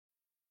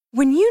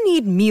When you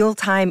need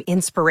mealtime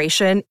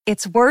inspiration,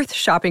 it's worth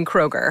shopping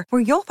Kroger,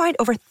 where you'll find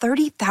over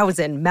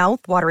 30,000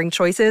 mouth-watering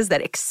choices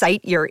that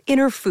excite your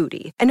inner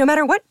foodie. And no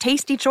matter what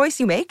tasty choice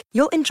you make,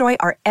 you'll enjoy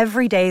our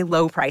everyday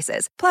low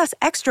prices, plus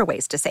extra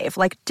ways to save,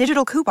 like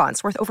digital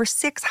coupons worth over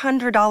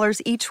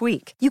 $600 each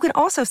week. You can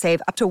also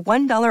save up to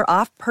 $1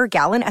 off per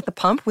gallon at the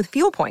pump with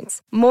fuel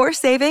points. More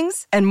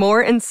savings and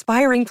more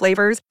inspiring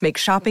flavors make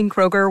shopping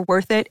Kroger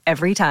worth it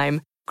every time.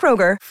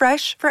 Kroger,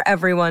 fresh for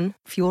everyone.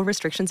 Fuel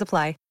restrictions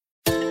apply.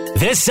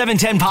 This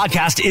 710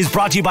 podcast is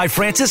brought to you by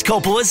Francis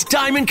Coppola's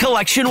Diamond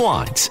Collection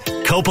Wines.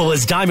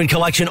 Coppola's Diamond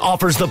Collection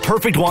offers the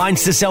perfect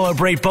wines to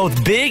celebrate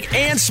both big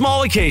and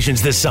small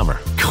occasions this summer.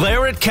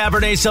 Claret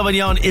Cabernet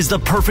Sauvignon is the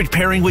perfect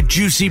pairing with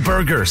juicy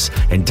burgers.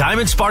 And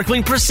Diamond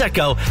Sparkling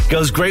Prosecco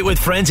goes great with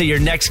friends at your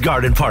next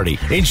garden party.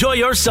 Enjoy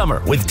your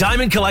summer with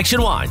Diamond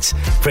Collection Wines.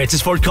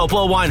 Francis Ford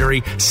Coppola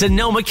Winery,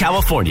 Sonoma,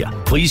 California.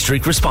 Please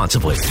drink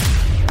responsibly.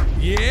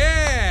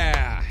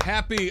 Yeah!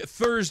 Happy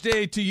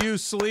Thursday to you,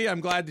 Slee.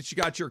 I'm glad that you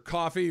got your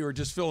coffee. You were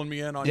just filling me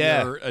in on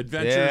your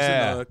adventures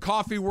in the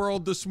coffee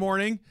world this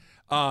morning.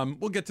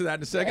 We'll get to that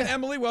in a second.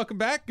 Emily, welcome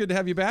back. Good to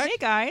have you back. Hey,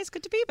 guys.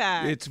 Good to be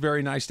back. It's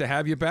very nice to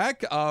have you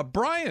back.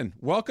 Brian,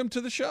 welcome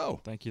to the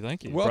show. Thank you.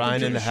 Welcome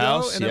Brian to in the the show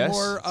house, in a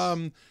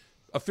more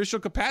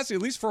official capacity,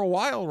 at least for a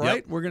while, right?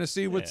 Yep. We're going to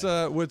see what's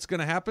going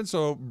to happen.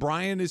 So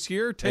Brian is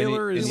here.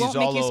 Taylor is... We won't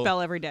make you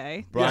spell every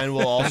day. Brian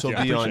will also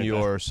be on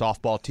your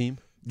softball team.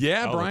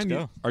 Yeah,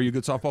 Brian, are you a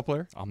good softball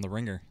player? I'm the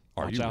ringer.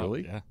 Are Watch you out.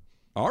 really? Yeah.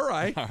 All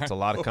right. It's a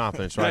lot of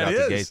confidence right out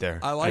the gate there.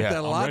 I like that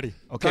a lot. ready.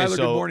 Okay, Tyler,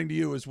 so, good morning to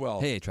you as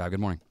well. Hey, Trav, good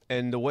morning.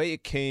 And the way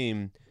it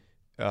came,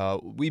 they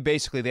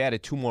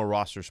added 2 more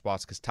roster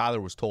spots because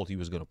Tyler was told he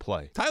was going to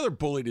play. Tyler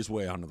bullied his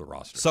way onto the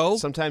roster. So,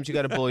 Sometimes you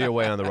got to bully your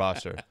way on the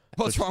roster.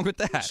 what's wrong with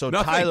that? So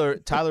Nothing.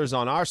 Tyler's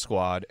on our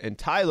squad, and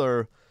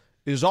Tyler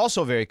is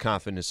also very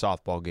confident in his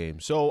softball game.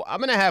 So I'm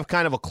going to have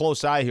kind of a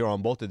close eye here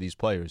on both of these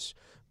players.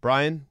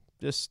 Brian,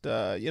 just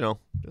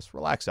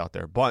relax out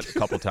there. Bunt a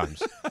couple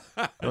times.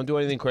 Don't do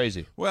anything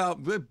crazy. Well,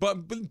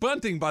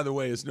 bunting, by the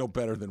way, is no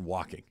better than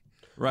walking.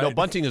 Right? No,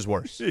 bunting is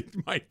worse.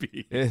 It might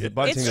be.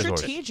 Bunting It's is worse.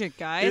 strategic,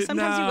 guys.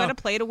 Sometimes you got to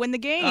play to win the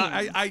game.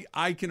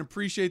 I can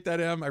appreciate that,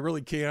 Em. I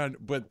really can.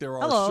 But there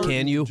are certain,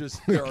 Can you?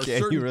 there are Can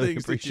certain you really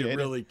things that you appreciate it?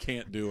 really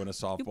can't do in a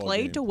softball You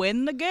played game. to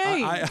win the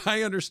game.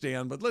 I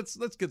understand, but let's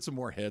get some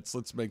more hits.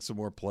 Let's make some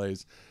more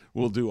plays.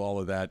 We'll do all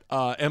of that.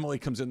 Emily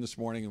comes in this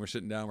morning, and we're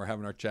sitting down. We're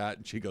having our chat,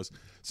 and she goes,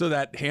 "So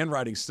that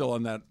handwriting's still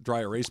on that dry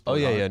erase board?" Oh,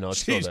 yeah, huh?" yeah, no, it's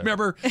still She's there.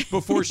 remember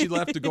before she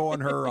left to go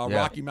on her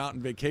Rocky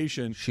Mountain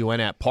vacation. She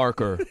went at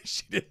Parker.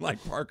 She didn't like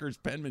Parker's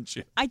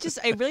penmanship. I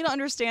really don't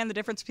understand the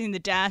difference between the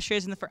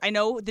Dashers and the. I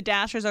know the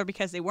Dashers are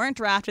because they weren't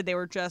drafted; they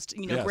were just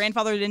Yes.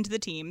 grandfathered into the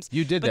teams.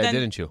 You did But that,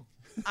 then didn't you?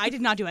 I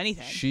did not do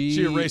anything.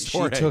 She erased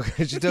Jorge.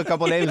 She took a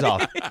couple names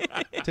off.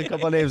 Took a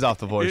couple names off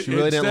the board. She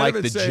really didn't Instead like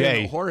of the it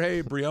saying J.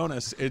 Jorge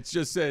Briones, it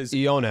just says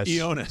Iones.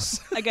 Iones.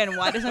 Again,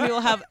 why do some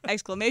people have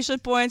exclamation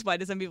points? Why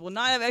do some people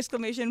not have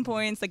exclamation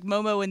points? Like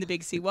Momo and the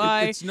Big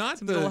CY. It's not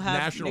Some the people have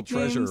national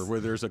nicknames. treasure where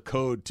there's a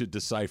code to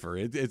decipher.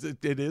 It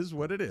is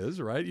what it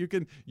is, right?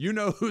 You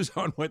know who's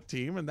on what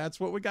team, and that's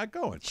what we got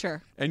going.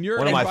 Sure. And you're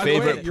One of and my by the way,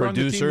 favorite you're on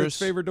the team that's producers.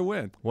 favored to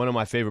win. One of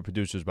my favorite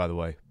producers, by the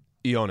way,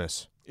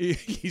 Ionis.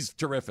 He's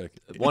terrific.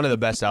 One of the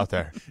best out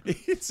there.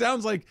 It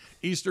sounds like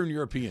Eastern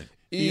European.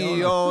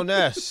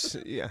 Ionis.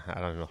 Yeah,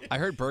 I don't know. I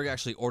heard Berg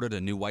actually ordered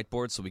a new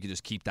whiteboard so we could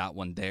just keep that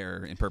one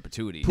there in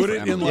perpetuity. Put for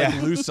it in Emily. like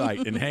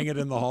Lucite and hang it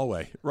in the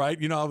hallway, right?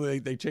 You know how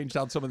they changed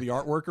out some of the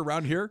artwork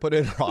around here? Put it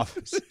in her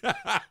office.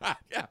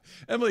 Yeah.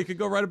 Emily could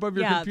go right above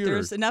your Yeah, computer.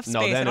 there's enough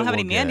No, space. I then don't it have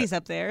any will get- Mandy's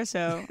up there,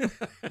 so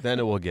Then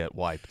it will get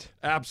wiped.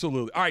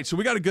 Absolutely. All right, so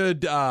we got a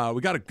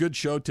good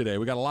show today.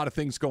 We got a lot of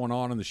things going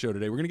on the show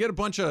today. We're going to get a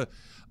bunch of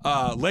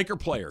Laker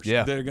players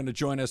that are going to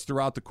join us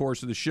throughout the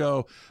course of the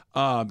show.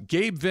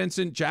 Gabe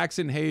Vincent,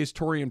 Jackson Hayes,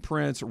 Torian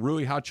Prince,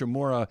 Rui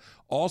Hachimura,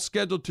 all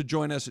scheduled to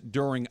join us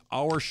during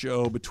our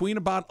show between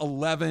about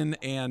 11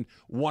 and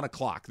 1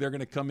 o'clock. They're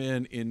going to come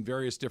in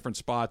various different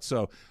spots.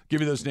 So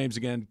give you those names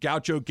again.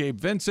 Gaucho, Gabe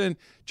Vincent,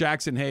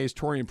 Jackson Hayes,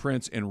 Torian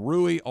Prince, and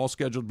Rui, all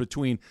scheduled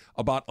between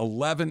about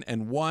 11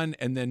 and 1.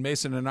 And then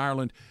Mason and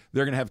Ireland,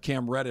 they're going to have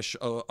Cam Reddish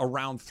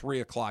around 3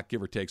 o'clock,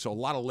 give or take. So a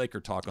lot of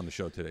Laker talk on the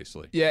show today,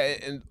 Slee. Yeah,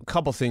 and a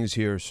couple things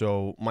here.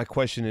 So my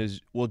question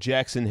is, will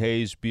Jackson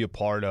Hayes be a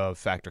part of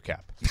Factor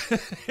Cap?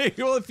 Hey,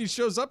 well, if he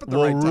shows up at the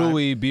Will right time.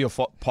 Rui be a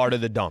part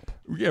of the dump?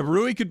 Yeah,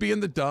 Rui could be in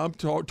the dump.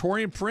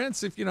 Torian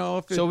Prince, if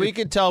So we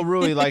could tell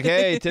Rui, like,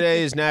 hey,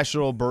 today is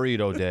National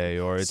Burrito Day,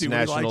 or it's See what he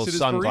likes National in his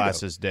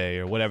Sunglasses Day,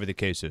 or whatever the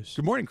case is.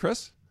 Good morning,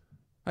 Chris.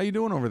 How you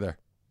doing over there?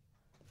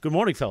 Good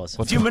morning, fellas.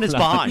 A few minutes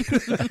behind.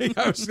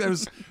 I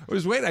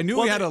was waiting. I knew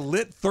we had a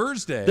lit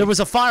Thursday. There was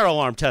a fire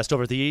alarm test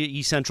over at the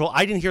East Central.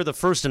 I didn't hear the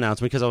first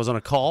announcement because I was on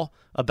a call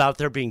about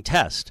there being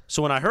tests.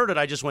 So when I heard it,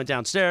 I just went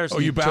downstairs. Oh,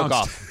 and you took bounced.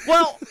 off.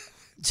 Well,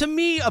 to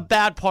me, a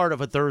bad part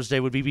of a Thursday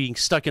would be being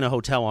stuck in a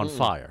hotel on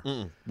fire.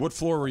 What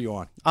floor were you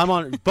on? I'm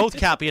on, both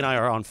Cappy and I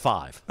are on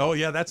 5. Oh,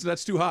 yeah,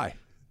 that's too high.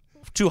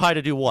 Too high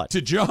to do what?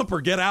 To jump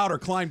or get out or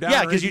climb down.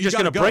 Yeah, because you're just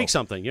going to break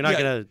something. You're not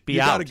going to be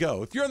out. You got to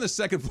go. If you're on the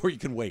second floor, you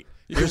can wait.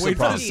 You Here's can wait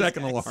the for the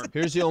second alarm.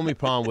 Here's the only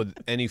problem with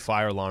any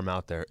fire alarm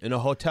out there. In a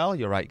hotel,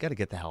 you're right. You got to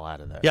get the hell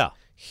out of there. Yeah.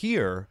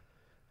 Here,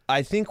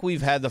 I think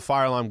we've had the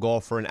fire alarm go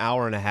off for an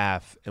hour and a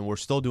half, and we're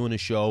still doing a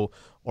show.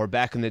 Or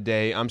back in the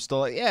day, I'm still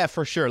like, yeah,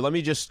 for sure. Let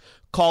me just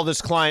call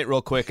this client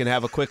real quick and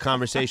have a quick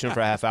conversation for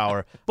a half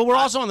hour. But we're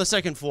also on the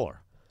second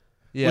floor,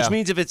 Yeah. which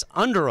means if it's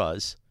under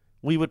us,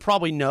 we would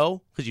probably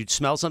know because you'd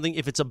smell something.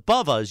 If it's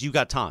above us, you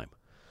got time.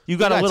 You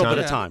got a little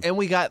bit of time. And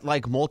we got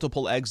like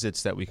multiple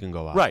exits that we can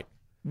go out. Right.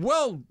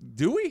 Well,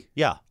 do we?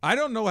 Yeah. I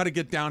don't know how to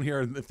get down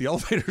here if the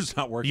elevator's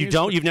not working. You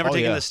don't? You've never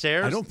taken the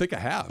stairs? I don't think I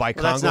have. By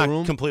Well, that's Congo not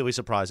room? completely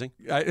surprising.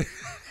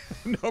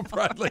 No,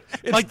 probably.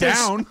 It's Like this-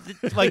 down.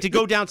 like to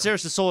go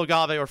downstairs to Sol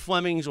Agave or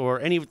Fleming's or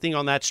anything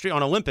on that street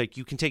on Olympic,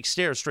 you can take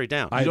stairs straight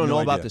down. I You don't had no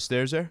know about idea. the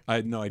stairs there? I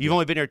had no idea. You've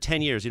only been here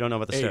 10 years. You don't know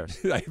about the stairs.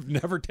 I've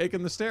never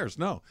taken the stairs.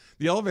 No.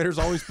 The elevator's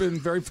always been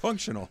very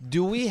functional.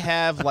 Do we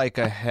have like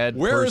a head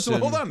Where is person?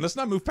 Hold on. Let's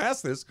not move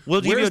past this. We'll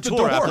give you a Where's the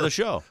tour after door? the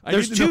show. I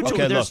There's need to two. know.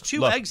 Okay, There's look, two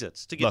look,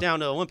 exits to get look. down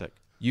to Olympic.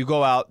 You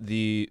go out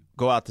the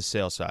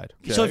sales side.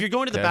 So if you're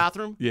going to the Okay.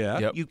 bathroom, Yeah.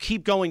 Yep. you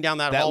keep going down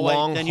that, That hallway,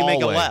 long then you make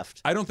a hallway.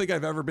 left. I don't think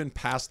I've ever been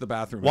past the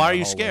bathroom. Why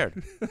in are the you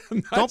hallway.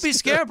 scared? Don't be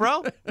scared,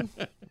 bro.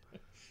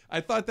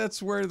 I thought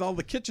that's where all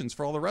the kitchens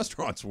for all the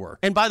restaurants were.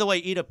 And by the way,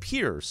 it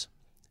appears,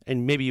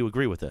 and maybe you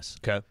agree with this,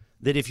 Okay.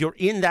 that if you're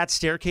in that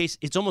staircase,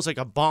 it's almost like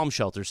a bomb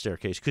shelter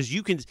staircase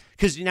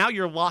because now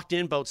you're locked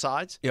in both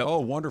sides. Yep. Oh,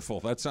 wonderful.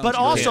 That sounds But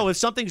great. also, if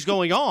something's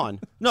going on,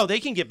 no, they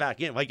can get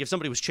back in. Like if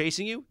somebody was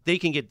chasing you, they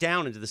can get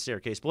down into the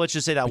staircase. But let's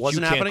just say that But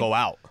wasn't you can't happening. go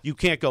out. You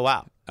can't go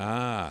out.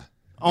 Yeah.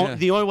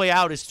 The only way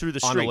out is through the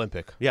On street.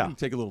 Olympic. Yeah.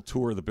 Take a little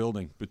tour of the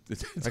building. But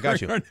I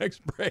got you. Our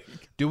next break.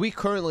 Do we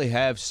currently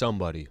have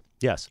somebody?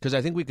 Yes. Because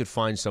I think we could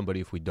find somebody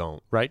if we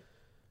don't. Right.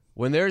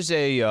 When there's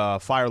a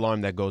fire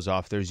alarm that goes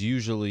off, there's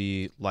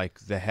usually like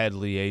the head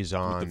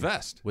liaison With the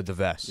vest. With the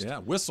vest. Yeah,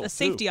 whistle. A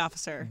safety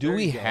officer. Do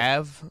we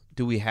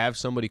have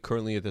somebody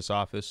currently at this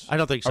office? I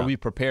don't think so. Are we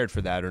prepared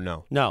for that or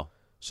no? No.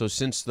 So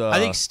since the I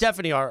think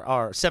Stephanie,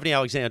 our Stephanie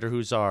Alexander,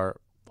 who's our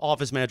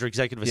office manager,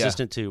 executive Yeah.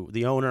 assistant to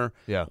the owner,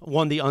 Yeah.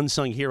 won the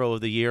Unsung Hero of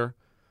the Year.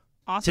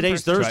 Awesome.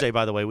 Today's person. Thursday,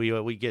 by the way.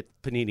 We get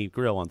Panini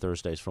Grill on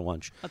Thursdays for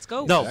lunch. Let's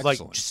go. No, Excellent.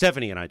 like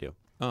Stephanie and I do.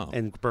 Oh.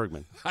 And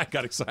Bergman. I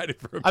got excited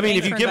for a I mean, Thanks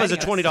if you for give us a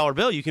inviting us. $20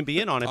 bill, you can be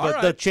in on it. All But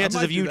right, the I chances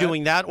might of you do that.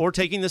 doing that or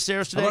taking the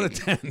stairs today, How about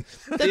a 10?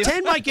 the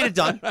 10 might get it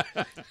done.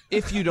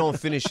 if you don't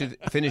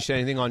finish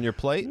anything on your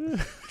plate,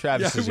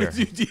 Travis is here.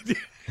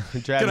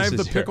 Can Travis I have the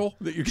is here. pickle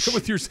that you get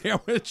with your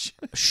sandwich?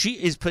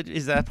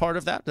 Is that part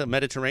of that? The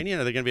Mediterranean?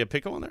 Are there going to be a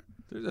pickle in there?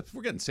 If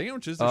we're getting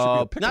sandwiches, there should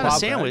be a pickle. Not a Bob-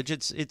 sandwich.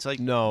 It's like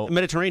No.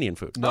 Mediterranean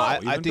food. No, Oh, I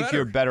even think better.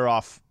 you're better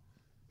off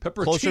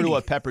Pepperoncini. closer to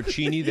a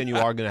pepperoncini than you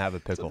are going to have a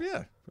pickle.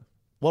 Yeah.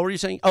 What were you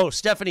saying? Oh,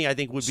 Stephanie, I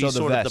think would be So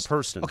sort of the vest.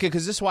 person. Okay,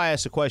 because this is why I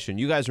asked the question.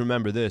 You guys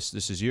remember this?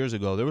 This is years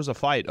ago. There was a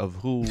fight of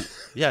who.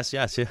 Yes.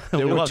 Yeah. There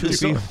We were love two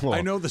this. people.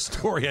 I know the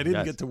story. I didn't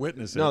Yes. get to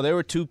witness it. No, there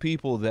were two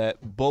people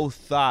that both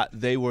thought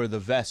they were the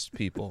vest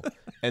people,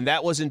 and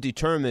that wasn't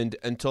determined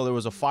until there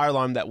was a fire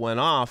alarm that went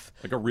off.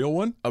 Like a real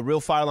one? A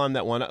real fire alarm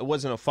that went. It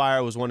wasn't a fire.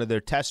 It was one of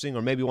their testing,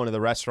 or maybe one of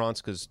the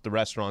restaurants, because the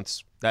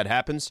restaurants that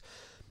happens.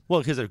 Well,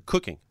 because they're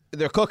cooking.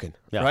 They're cooking,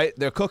 Yeah. right?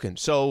 They're cooking.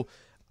 So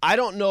I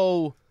don't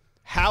know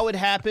how it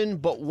happened,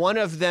 but one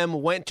of them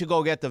went to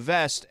go get the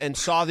vest and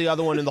saw the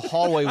other one in the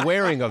hallway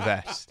wearing a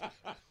vest.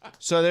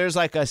 So there's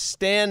like a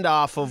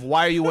standoff of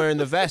why are you wearing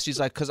the vest? He's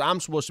like, because I'm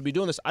supposed to be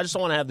doing this. I just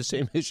don't want to have the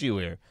same issue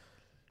here.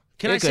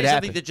 Can It I say could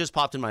something happen. that just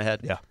popped in my head?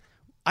 Yeah.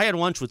 I had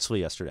lunch with Slee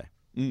yesterday.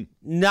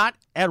 Not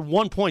at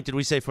one point did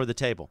we say for the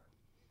table.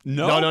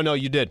 No,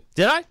 you did.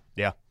 Did I?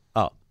 Yeah.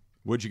 Oh,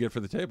 What'd you get for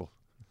the table?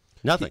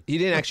 nothing. He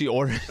didn't actually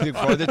order anything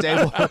for the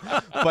table,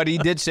 but he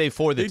did say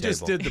for the He table.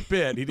 just did the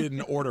bit. He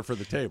didn't order for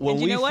the table. When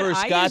And you we know what? first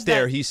I got used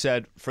there, that- he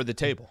said for the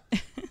table.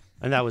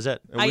 And that was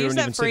it. And I we used weren't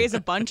that even phrase sitting.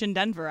 a bunch in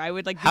Denver. I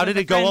would like. How be did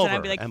with it go friends over, And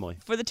I'd be like, Emily?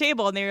 For the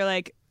table, and they were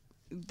like,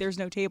 "There's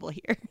no table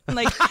here."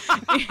 like,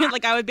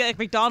 like I would be like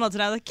McDonald's,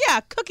 and I was like,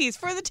 "Yeah, cookies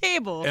for the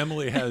table."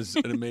 Emily has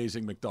an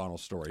amazing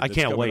McDonald's story. I that's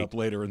can't coming wait. Up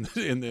later in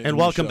the And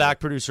welcome back,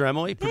 producer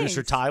Emily,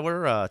 producer Thanks.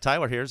 Tyler.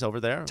 Tyler here's over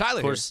there. Tyler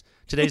of course,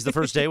 today's the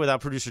first day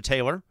without producer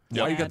Taylor.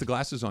 Why you got the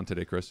glasses on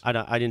today, Chris?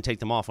 I didn't take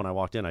them off when I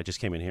walked in. I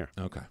just came in here.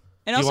 Okay.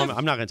 And Do you also, want me-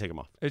 I'm not going to take them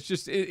off. It's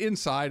just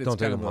inside. It's Don't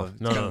take kind them of off.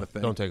 it's No, kind no, of a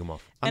thing. don't take them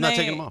off. I'm And not I-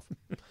 taking them off.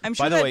 I'm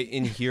sure By the that- way,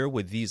 in here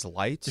with these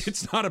lights,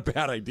 It's not a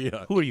bad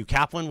idea. Who are you,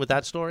 Kaplan, with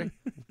that story?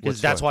 Because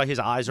What that's story? why his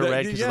eyes are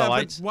red because yeah, of the but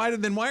lights.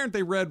 why aren't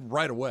they red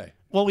right away?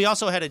 Well, we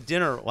also had a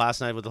dinner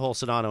last night with the whole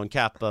Sedano and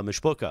Cap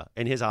Mishpuka,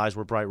 and his eyes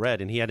were bright red,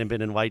 and he hadn't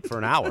been in light for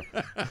an hour.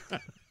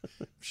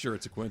 Sure,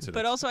 it's a coincidence.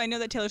 But also, I know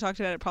that Taylor talked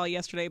about it probably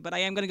yesterday, but I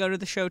am going to go to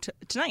the show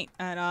tonight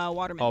at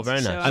Waterman's. Oh, very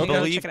nice. So I I'm I going to go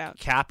believe check it out.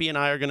 Cappy and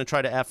I are going to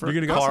try to effort. You're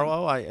gonna go?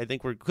 Carlo, I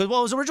think we're because it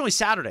was originally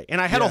Saturday,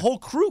 and I had Yeah. a whole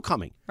crew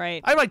coming.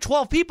 Right. I had like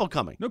 12 people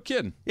coming. no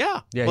kidding.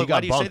 Yeah. Yeah, he Why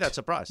got do you say bumped. that?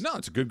 Surprise. No,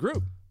 it's a good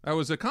group. That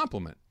was a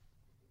compliment.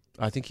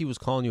 I think he was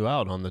calling you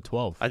out on the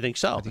 12. I think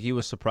so. I think he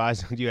was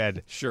surprised you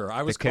had Sure,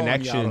 I was the calling you out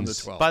on the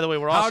connections. 12. By the way,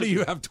 we're How also do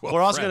you have 12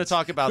 We're also friends? going to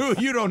talk about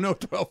Who, you don't know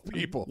 12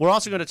 people. We're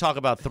also going to talk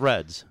about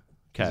Threads.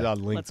 He's Okay. on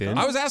LinkedIn.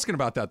 I was asking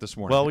about that this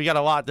morning. Well, we got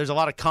a lot. There's a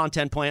lot of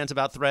content plans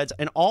about Threads,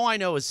 and all I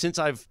know is since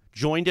I've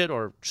joined it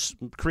or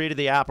created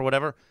the app or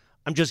whatever,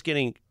 I'm just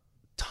getting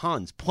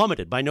tons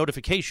plummeted by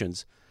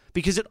notifications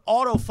because it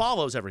auto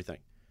follows everything.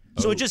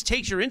 So it just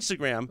takes your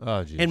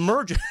Instagram geez. and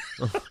merges.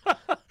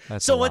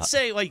 That's So a let's lot.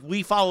 say like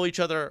we follow each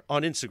other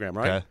on Instagram,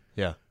 right? Okay.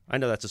 Yeah. I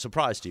know that's a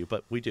surprise to you,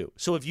 but we do.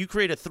 So if you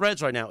create a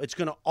Threads right now, it's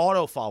going to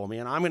auto follow me,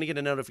 and I'm going to get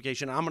a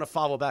notification. I'm going to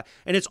follow back,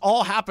 and it's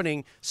all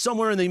happening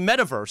somewhere in the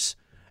metaverse,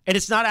 and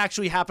it's not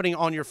actually happening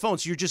on your phone.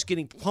 So you're just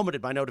getting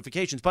plummeted by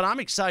notifications. But I'm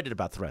excited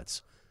about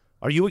Threads.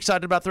 Are you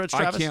excited about Threads,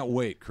 Travis? I can't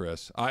wait,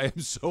 Chris. I am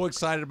so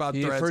excited about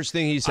The Threads. first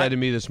thing he said to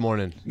me this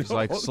morning, he's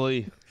like,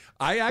 Slee.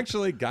 I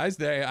actually, guys,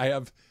 I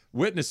have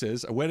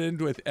witnesses. I went in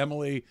with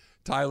Emily,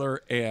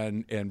 Tyler,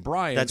 and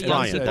Brian. That's and I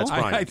Brian. said- That's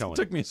Brian It Cohen.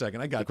 took me a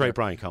second. I got The great there.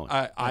 Brian Cohen.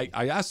 I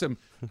asked him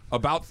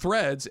about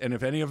Threads and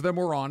if any of them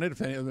were on it,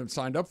 if any of them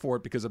signed up for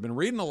it, because I've been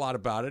reading a lot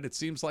about it. It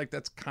seems like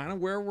that's kind of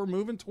where we're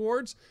moving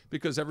towards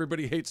because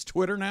everybody hates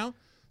Twitter now.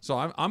 So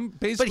I'm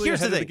basically But here's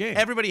the ahead thing: of the game.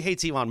 everybody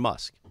hates Elon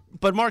Musk.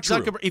 But Mark True.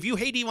 Zuckerberg, if you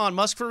hate Elon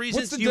Musk for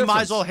reasons, the you might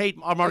difference? as well hate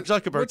Mark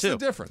Zuckerberg What's too. the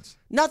difference?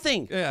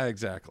 Nothing. Yeah,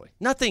 exactly.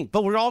 Nothing.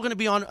 But we're all going to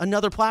be on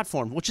another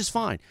platform, which is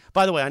fine.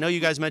 By the way, I know you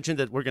guys mentioned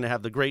that we're going to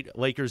have the great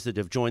Lakers that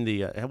have joined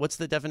the. What's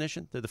the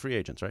definition? They're the free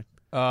agents, right?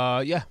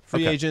 Yeah.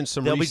 Free Okay. agents,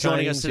 some They'll be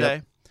joining us re-signings, today.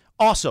 yep.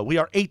 Also, we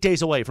are 8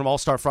 days away from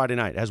All-Star Friday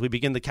night as we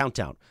begin the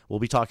countdown. We'll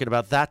be talking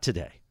about that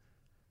today.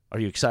 Are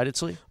you excited,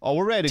 Slee? Oh,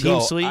 we're ready to Team go.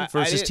 Slee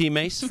versus didn't- Team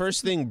Mace?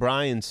 First thing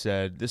Brian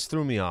said, this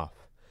threw me off.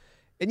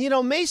 And,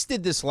 Mace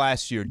did this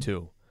last year,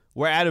 too,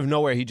 where out of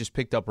nowhere he just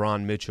picked up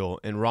Ron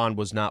Mitchell, and Ron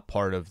was not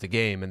part of the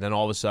game, and then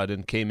all of a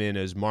sudden came in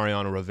as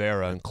Mariano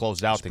Rivera and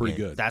closed out the pretty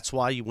game. good. That's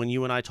why when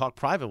you and I talk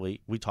privately,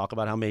 we talk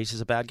about how Mace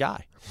is a bad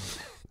guy.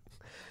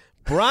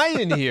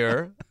 Brian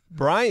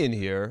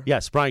here,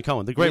 Yes, Brian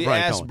Cohen, the great we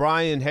Brian asked Cohen.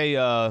 Brian, hey,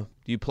 do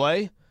you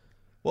play?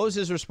 What was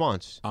his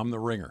response? I'm the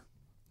ringer.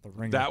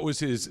 That was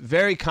his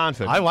Very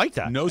confident. I like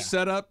that. no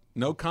setup,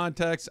 no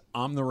context.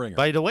 I'm the ringer.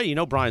 By the way,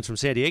 Brian's from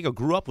San Diego,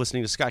 grew up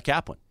listening to Scott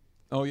Kaplan.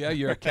 Oh yeah,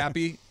 you're a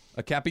Cappy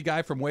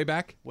guy from way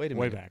back. Wait a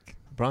Way minute. back.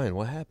 Brian,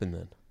 what happened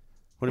then?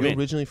 What do you You're mean?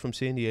 originally from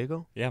San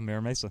Diego? Yeah,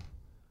 Mira Mesa.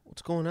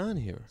 What's going on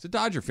here? He's a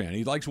Dodger fan.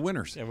 He likes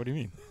winners. Yeah, what do you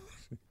mean?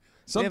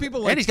 Some Yeah, people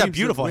And like he's got teams that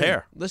beautiful win.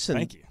 hair. Listen,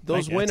 Thank you.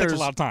 those Thank you. That winners. takes a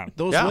lot of time.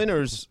 Those Yeah.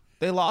 winners,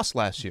 they lost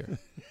last year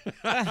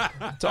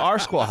to our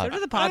So squad. do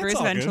the Padres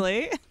all good.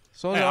 eventually.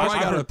 So I did our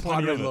got squad. a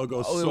Padre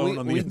logo Oh, sewn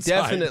on the we inside.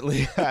 definitely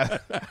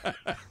have.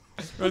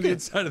 on the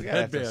inside of the Yeah,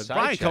 that's a headband. side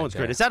Brian check Cohen's there.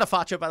 great. Is that a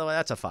facha, by the way?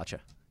 That's a facha.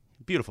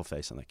 Beautiful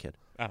face on that kid.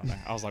 I don't know.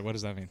 I was like, what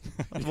does that mean?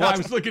 Yeah, I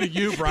was looking at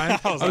you, Brian.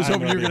 I was I had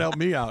hoping no you were going idea. to help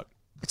me out.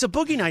 It's a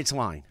Boogie Nights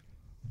line.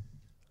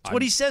 It's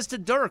what he says to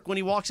Dirk when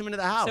he walks him into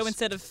the house. So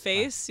instead of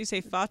face, you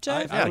say faccia?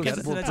 I get Because it.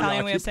 it's an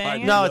Italian way of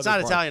saying it? No, it's not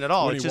Italian at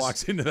all. When It's he just-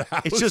 walks into the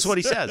house, It's just what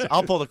he says.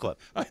 I'll pull the clip.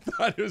 I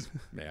thought it was.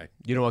 Man,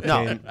 You know what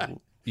No. came?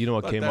 You know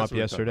what Thought came that's up what we're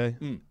yesterday?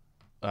 talking-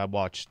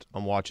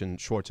 I'm watching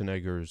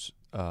Schwarzenegger's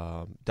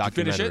finish it?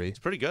 documentary. It's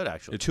pretty good,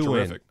 actually. It's Two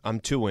in. terrific. I'm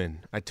 2 in.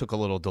 I took a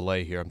little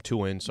delay here. I'm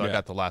 2 in, so I Yeah.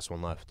 got the last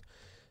one left.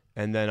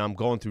 And then I'm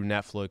going through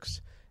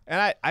Netflix,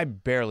 and I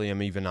barely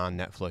am even on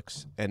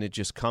Netflix, and it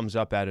just comes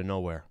up out of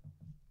nowhere.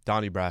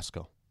 Donnie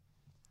Brasco.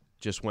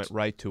 Just went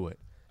right to it.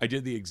 I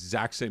did the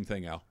exact same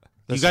thing, Al.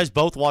 You guys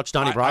both watched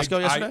Donnie Brasco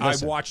I, yesterday? I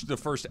watched the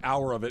first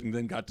hour of it and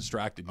then got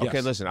distracted. Yes.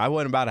 Okay, listen, I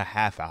went about a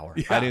half hour.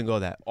 Yeah. I didn't go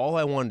that. All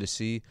I wanted to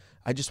see,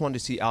 I just wanted to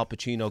see Al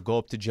Pacino go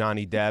up to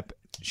Johnny Depp,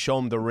 show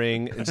him the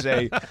ring, and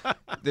say,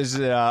 "This is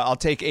I'll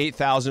take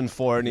 8,000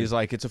 for it." And he's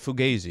like, "It's a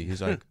fugazi."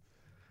 He's like,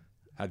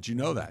 How did you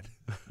know that?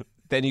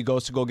 then he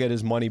goes to go get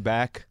his money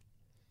back,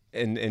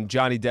 and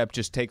Johnny Depp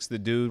just takes the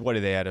dude. What are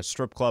they at, a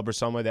strip club or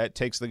something like that?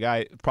 Takes the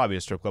guy, probably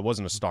a strip club. It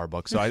wasn't a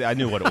Starbucks, so I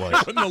knew what it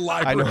was. In the I know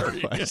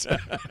library. what it was.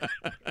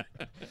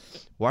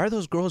 Why are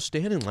those girls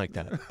standing like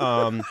that?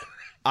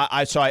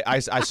 I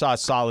saw a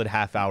solid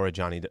half hour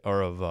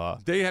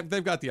of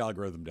They've got the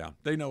algorithm down.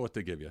 They know what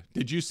they give you.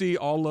 Did you see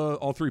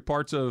all three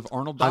parts of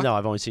Arnold? Doc? I know.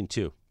 I've only seen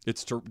two.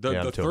 It's the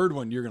Yeah, I'm too. third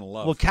one you're gonna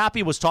love. Well,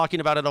 Cappy was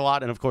talking about it a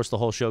lot, and of course, the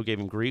whole show gave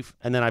him grief.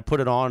 And then I put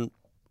it on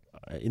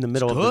in the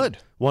middle of good.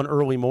 one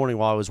early morning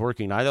while I was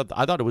working. I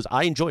thought it was.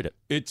 I enjoyed it.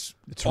 It's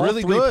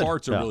really all three good.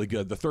 parts are Yeah. really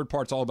good. The third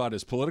part's all about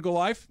his political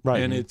life,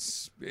 Right. and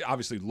it's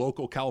obviously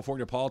local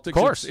California politics.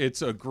 Of course.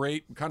 It's a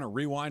great kind of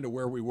rewind to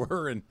where we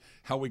were and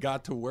how we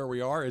got to where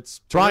we are.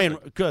 It's Brian,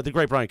 terrific. good, the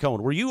great Brian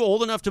Cohen. Were you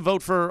old enough to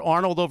vote for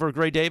Arnold over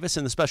Gray Davis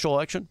in the special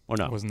election, or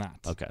no? I was not.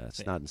 Okay, that's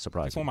not Before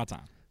surprising. my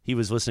time. He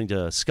was listening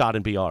to Scott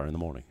and BR in the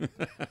morning.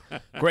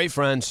 Great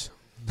friends.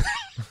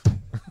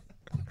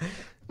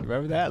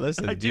 Remember that?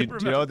 Listen, I do you do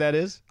know what that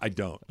is? I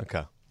don't.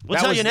 Okay. We'll That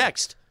tell was- you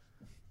next.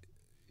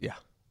 Yeah.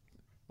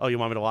 Oh, you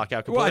want me to lock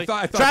out Well, I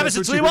completely? thought Travis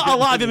that's and what you were Sliwa, getting a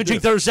live ready to imaging do.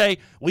 Thursday.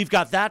 We've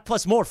got that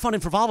plus more fun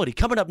and frivolity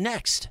coming up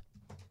next.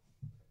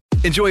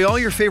 Enjoy all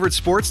your favorite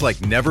sports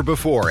like never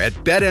before at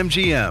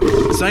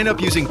BetMGM. Sign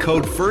up using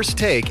code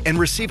FIRSTTAKE and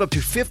receive up to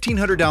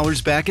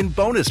 $1,500 back in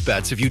bonus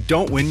bets if you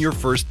don't win your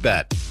first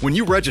bet. When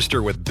you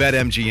register with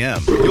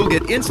BetMGM, you'll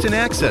get instant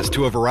access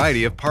to a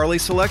variety of parlay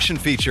selection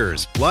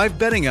features, live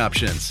betting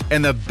options,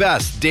 and the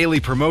best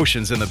daily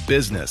promotions in the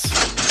business.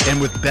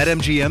 And with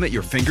BetMGM at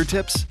your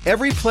fingertips,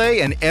 every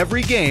play and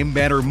every game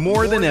matter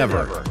more than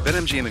ever.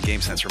 BetMGM and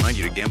GameSense remind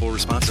you to gamble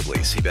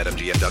responsibly. See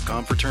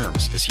BetMGM.com for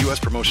terms. This U.S.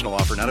 promotional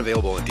offer not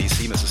available in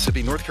D.C.,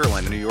 Mississippi, North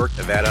Carolina, New York,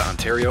 Nevada,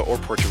 Ontario, or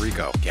Puerto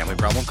Rico. Gambling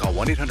problem? Call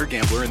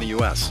 1-800-GAMBLER in the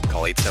U.S.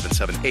 Call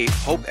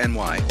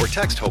 877-8-HOPE-NY or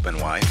text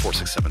HOPE-NY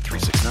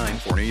 467-369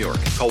 for New York.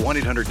 Call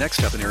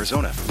 1-800-NEXT-STEP in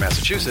Arizona. For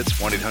Massachusetts,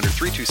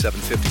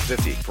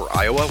 1-800-327-5050. For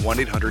Iowa,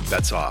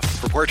 1-800-BETS-OFF.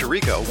 For Puerto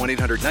Rico,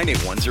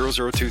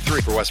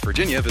 1-800-981-0023. For West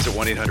Virginia, visit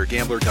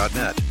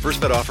 1-800-GAMBLER.net. First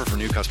bet offer for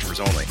new customers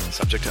only.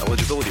 Subject to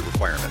eligibility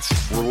requirements.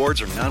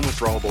 Rewards are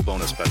non-withdrawable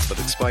bonus bets that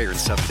expire in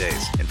 7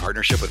 days. In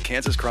partnership with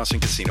Kansas Crossing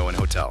Casino and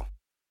Hotel.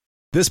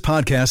 This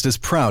podcast is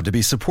proud to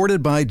be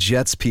supported by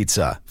Jets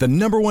Pizza, the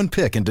 #1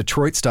 pick in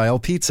Detroit-style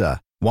pizza.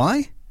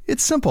 Why?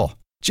 It's simple.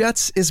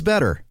 Jets is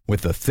better.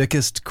 With the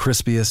thickest,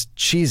 crispiest,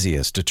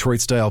 cheesiest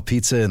Detroit-style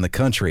pizza in the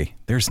country,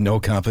 there's no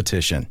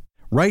competition.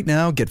 Right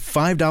now, get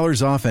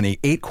 $5 off any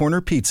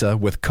 8-corner pizza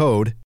with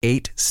code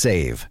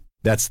 8SAVE.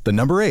 That's the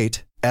number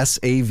 8,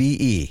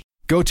 S-A-V-E.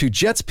 Go to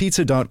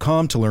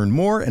jetspizza.com to learn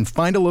more and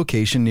find a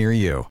location near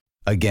you.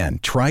 Again,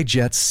 try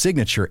Jet's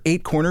signature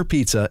 8-corner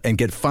pizza and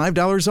get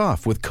 $5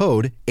 off with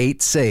code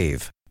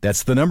 8SAVE.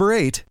 That's the number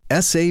 8,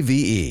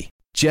 S-A-V-E.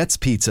 Jet's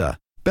Pizza.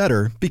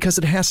 Better because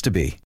it has to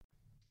be.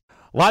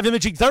 Live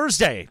Imaging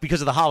Thursday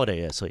because of the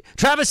holiday, Ashley.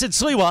 Travis and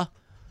Sliwa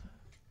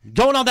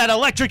going on that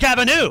Electric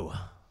Avenue.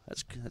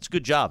 That's a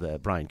good job,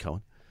 Brian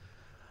Cohen.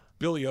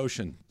 Billy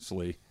Ocean,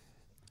 Slee.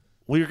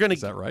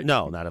 Is that right?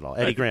 No, not at all.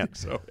 Eddie Grant.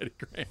 So Eddie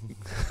Grant.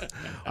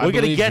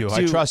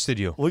 I trusted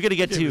you. We're going to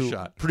get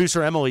to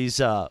producer Emily's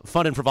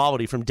fun and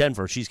frivolity from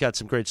Denver. She's got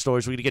some great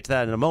stories. We're going to get to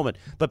that in a moment.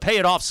 But pay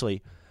it off,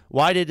 Slee.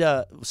 Why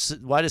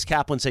does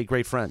Kaplan say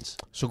great friends?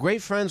 So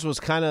great friends was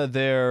kind of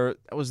their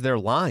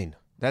line.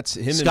 That's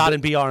him. Scott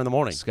and BR in the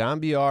morning. Scott and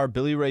BR,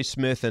 Billy Ray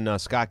Smith, and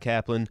Scott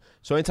Kaplan.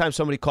 So anytime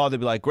somebody called, they'd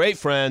be like, great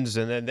friends,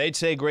 and then they'd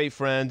say great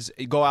friends.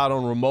 You go out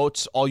on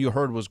remotes, all you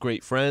heard was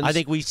great friends. I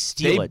think we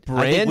steal it.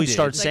 I think we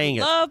start saying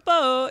it. Love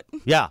boat.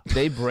 Yeah.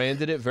 They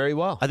branded it very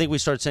well. I think we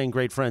start saying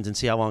great friends and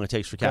see how long it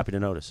takes for Cappy to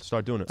notice.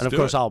 Start doing it. And, of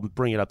course, I'll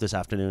bring it up this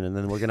afternoon, and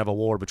then we're going to have a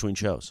war between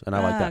shows. And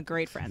I like that.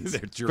 Great friends.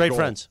 Great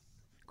friends.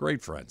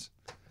 Great friends.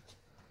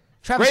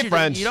 Travis, great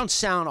friends. You don't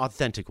sound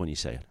authentic when you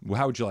say it. Well,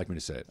 how would you like me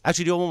to say it?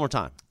 Actually, do it one more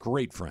time.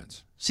 Great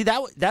friends. See,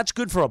 that's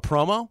good for a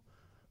promo,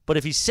 but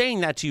if he's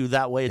saying that to you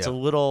that way, it's a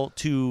little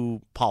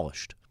too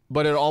polished.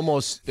 But it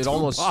almost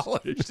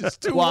polished. It's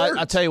too well, words.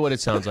 I'll tell you what it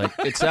sounds like.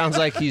 It sounds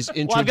like he's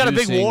introducing. Well, I've got a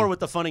big war with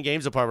the fun and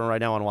games department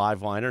right now on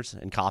live liners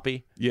and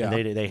copy. Yeah,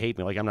 and they hate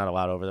me. Like I'm not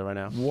allowed over there right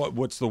now.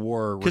 What's the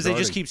war? Because they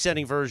just keep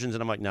sending versions,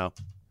 and I'm like, no.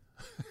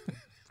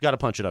 Got to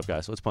punch it up,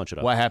 guys. Let's punch it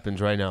up. What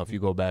happens right now if you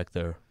go back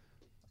there?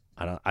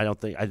 I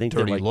think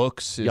dirty like,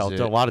 looks. Yeah,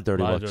 a lot of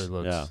dirty looks.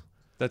 Yeah,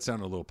 that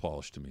sounded a little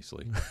polished to me,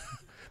 Slee.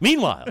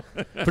 Meanwhile,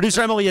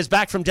 producer Emily is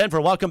back from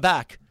Denver. Welcome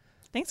back.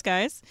 Thanks,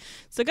 guys.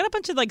 So I got a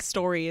bunch of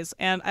stories,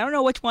 and I don't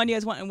know which one you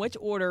guys want in which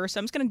order. So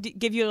I'm just gonna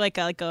give you like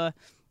a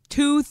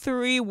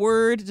 2-3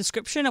 word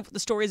description of what the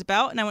story is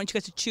about, and I want you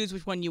guys to choose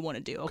which one you want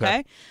to do.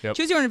 Okay? Yep.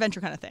 Choose your own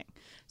adventure kind of thing.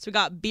 So we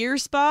got beer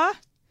spa.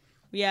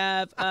 We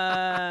have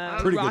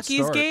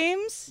Rocky's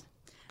games.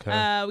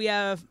 Okay. We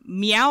have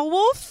Meow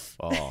Wolf.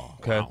 Oh,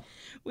 okay. Wow.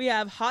 We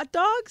have hot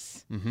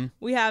dogs. Mm-hmm.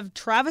 We have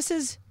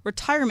Travis's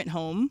retirement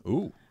home.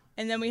 Ooh.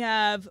 And then we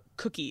have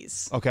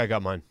cookies. Okay, I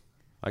got mine.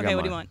 What do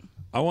you want?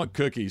 I want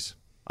cookies.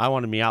 I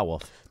want a Meow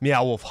Wolf.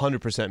 Meow Wolf,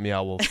 100%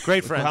 Meow Wolf.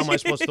 Great friends. How am I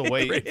supposed to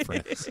wait? Great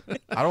friends.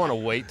 I don't want to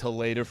wait till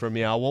later for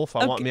Meow Wolf.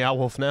 I want Meow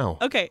Wolf now.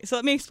 Okay, so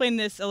let me explain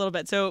this a little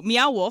bit. So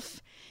Meow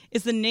Wolf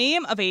is the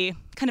name of a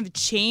kind of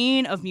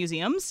chain of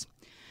museums.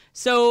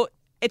 So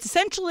it's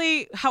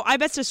essentially, how I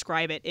best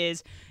describe it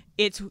is,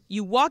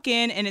 you walk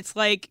in and it's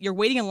like you're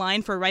waiting in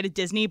line for a ride at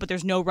Disney, but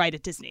there's no ride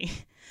at Disney.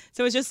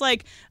 So it's just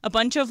like a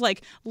bunch of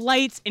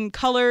lights and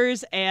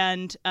colors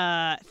and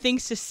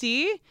things to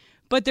see,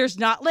 but there's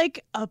not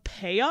like a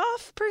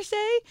payoff per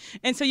se.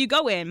 And so you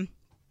go in,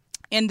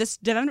 and this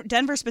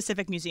Denver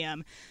specific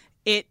museum,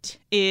 it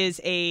is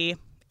a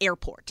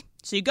airport.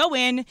 So you go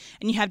in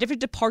and you have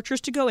different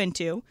departures to go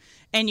into,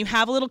 and you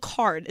have a little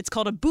card. It's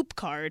called a boop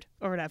card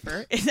or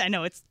whatever. I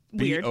know it's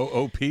weird.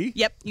 B-O-O-P?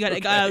 Yep. You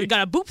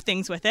gotta boop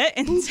things with it.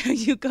 And so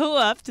you go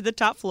up to the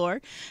top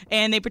floor,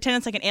 and they pretend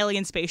it's like an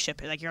alien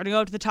spaceship. Like, you're gonna go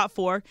up to the top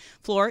floor,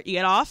 you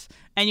get off,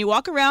 and you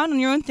walk around on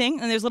your own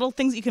thing, and there's little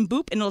things that you can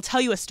boop, and it'll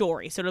tell you a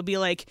story. So it'll be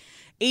like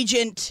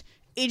Agent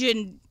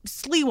Agent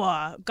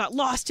Sliwa got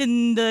lost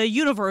in the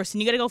universe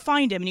and you got to go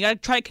find him and you got to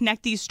try to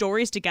connect these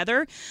stories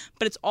together,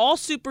 but it's all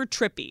super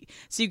trippy.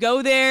 So you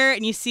go there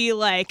and you see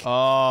like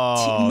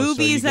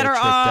movies that are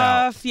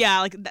off. Yeah,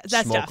 like that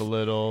Smoke stuff. a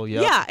little.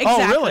 Yep. Yeah,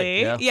 exactly. Oh,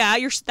 really?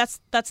 Yeah,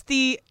 that's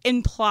the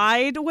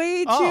implied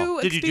way to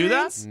did you do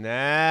that? experience.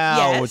 Now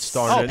Yes. it's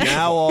started.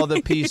 Now all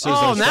the pieces are Oh,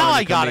 starting now to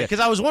I got come it because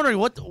I was wondering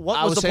what I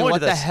was was the saying, point what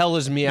of the this? hell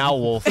is Meow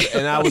Wolf?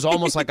 And I was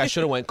almost like I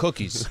should have went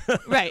cookies.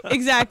 Right,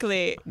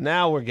 exactly.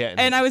 Now we're getting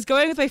And it. I was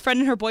going with my friend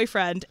and her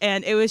boyfriend,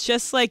 and it was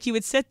just like you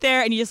would sit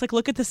there and you just like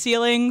look at the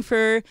ceiling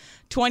for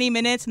 20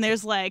 minutes, and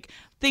there's like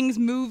things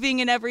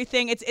moving and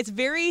everything. It's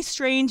very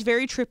strange,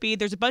 very trippy.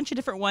 There's a bunch of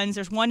different ones.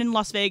 There's one in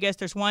Las Vegas.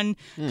 There's one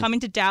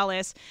coming to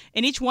Dallas,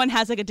 and each one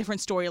has like a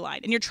different storyline.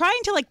 And you're trying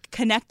to like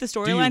connect the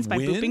Do you storylines by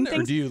win, booping or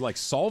things. do you like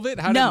solve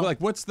it? How No. do, like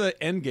what's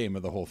the end game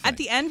of the whole thing? At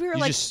the end, we were You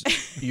like,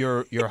 just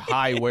your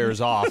high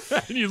wears off.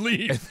 and you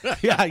leave.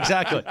 Yeah,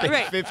 exactly.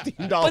 right.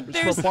 $15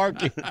 there's- for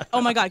parking. Oh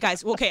my god,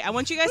 guys. Okay, I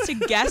want you guys to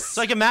guess. It's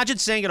like imagine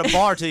staying at a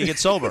bar till you get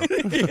sober.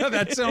 Yeah,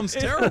 that sounds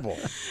terrible.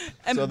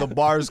 So the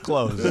bar's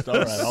closed. All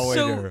right, I'll wait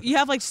so here. you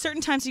have like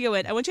certain times to go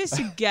in. I want you guys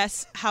to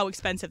guess how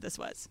expensive this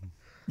was.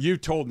 You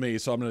told me,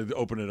 so I'm going to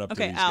open it up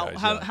Okay, to these Al, guys.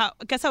 how, yeah. how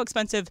guess how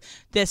expensive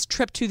this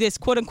trip to this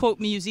quote unquote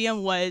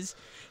museum was?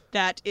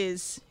 That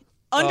is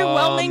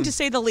underwhelming to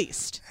say the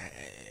least.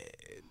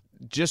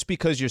 Just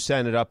because you're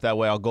setting it up that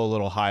way, I'll go a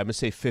little high. I'm gonna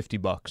say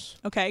 $50.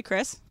 Okay,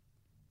 Chris.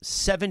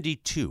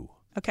 72.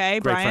 Okay,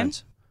 Great Brian.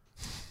 friends.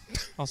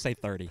 I'll say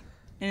 30.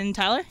 And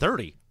Tyler.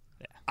 30.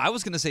 I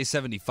was going to say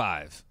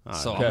 75,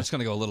 so okay. I'm just going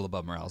to go a little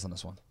above Morales on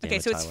this one. Okay,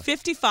 it, so it's Tyler.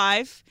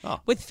 55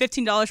 with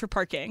 $15 for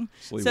parking.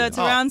 So it's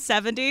around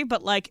 70,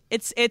 but like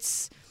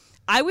it's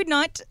I would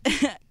not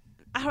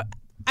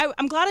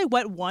I'm glad I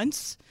went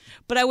once,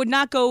 but I would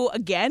not go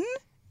again.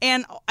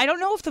 And I don't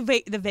know if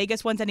the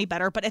Vegas one's any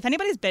better, but if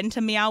anybody's been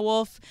to Meow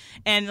Wolf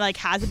and like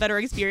has a better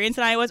experience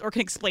than I was, or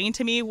can explain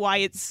to me why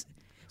it's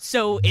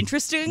so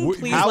interesting,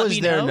 please How let is me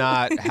there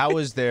know. how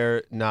is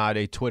there not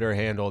a Twitter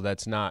handle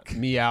that's not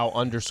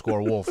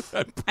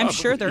meow_wolf? I'm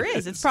sure there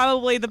is. It's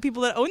probably the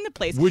people that own the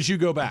place. Would you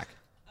go back?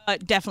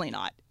 Definitely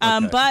not.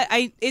 Okay. But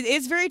it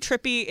is very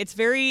trippy. It's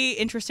very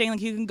interesting.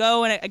 Like you can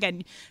go and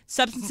again,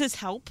 substances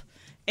help.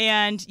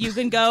 And you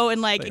can go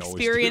and like They always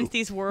experience do.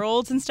 these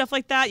worlds and stuff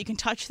like that. You can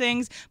touch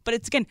things, but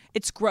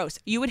it's gross.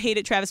 You would hate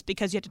it, Travis,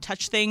 because you have to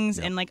touch things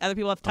and like other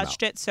people have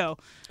touched it. So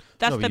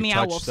that's No, the but you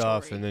Meow touch Wolf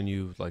stuff story. and then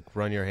you like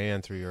run your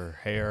hand through your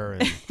hair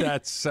and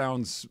That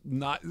sounds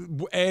not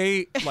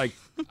like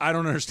I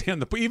don't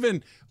understand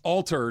even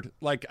altered.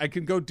 Like I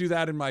can go do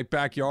that in my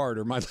backyard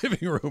or my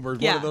living room or one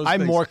Yeah. of those.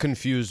 I'm things. more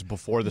confused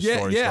before the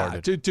story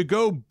started. To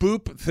go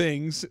boop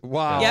things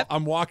while Yep.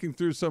 I'm walking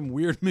through some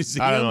weird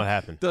museum. I don't know what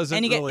happened. Doesn't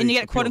and you get really and you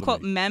get appeal quote to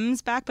unquote me.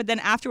 memes back, but then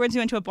afterwards you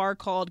went to a bar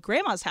called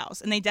Grandma's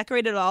House, and they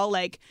decorated it all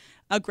like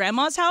a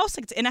grandma's house.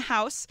 Like it's in a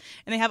house,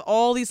 and they have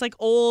all these like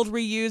old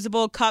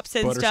reusable cups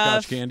and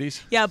Butterscotch stuff.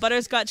 candies? Yeah,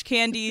 butterscotch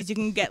candies. You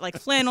can get like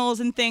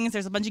flannels and things.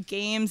 There's a bunch of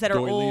games that are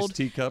Doilies, old.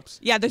 teacups,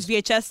 Yeah, there's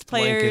VHS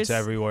players Blankets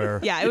everywhere.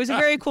 Yeah, it was a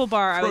very cool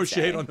bar. I would say.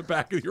 crocheted on the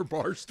back of your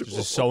bar stool. There's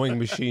a sewing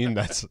machine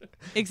that's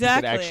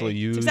Exactly. actually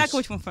use. It's exactly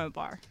what you want from a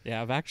bar. Yeah,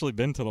 I've actually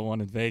been to the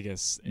one in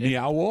Vegas.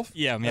 Meow Wolf.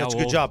 Yeah, Meow That's a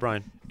Wolf. good job,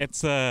 Brian.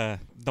 It's the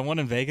one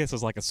in Vegas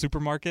is like a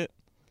supermarket.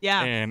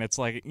 Yeah. And it's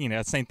like,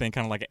 same thing,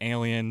 kind of like an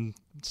alien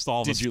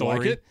solve a Did you story.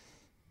 like it?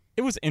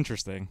 It was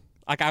interesting.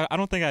 Like I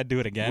don't think I'd do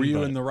it again. Were you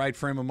but, in the right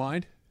frame of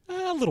mind?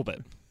 a little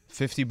bit.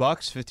 $50,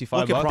 $55.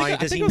 Look at Brian. I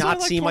Does think he it was not only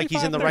like seem like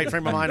he's in the 25 right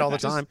frame of mind all the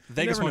time?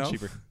 Vegas never one's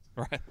know.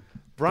 cheaper.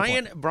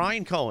 Right.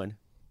 Brian Cohen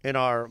and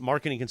our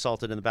marketing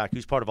consultant in the back,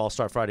 who's part of All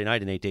Star Friday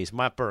Night in 8 days,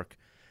 Matt Burke,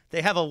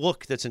 they have a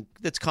look that's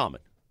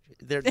common.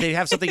 They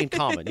have something in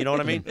common. You know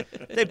what I mean?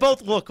 They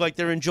both look like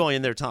they're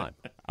enjoying their time.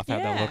 I've had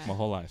that Yeah. look my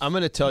whole life. I'm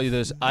going to tell you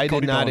this. I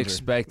Cody did not Bellinger.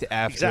 expect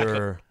after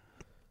Exactly.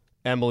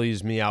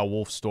 Emily's Meow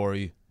Wolf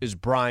story is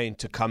Brian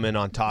to come in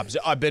on top.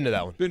 I've been to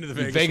that one. Been to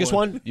the You Vegas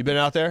one? You been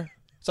out there?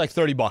 It's like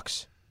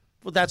 $30.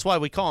 Well, that's why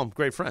we call them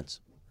great friends.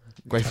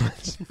 Great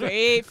friends.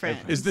 Great friend.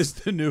 Is this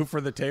the new for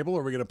the table?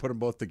 Or are we going to put them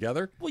both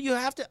together? Well, you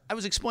have to. I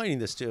was explaining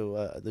this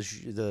to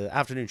the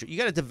afternoon show. You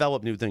got to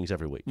develop new things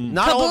every week.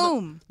 Not all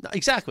of them,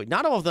 exactly.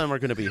 Not all of them are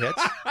going to be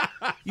hits.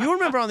 You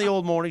remember on the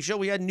old morning show,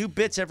 we had new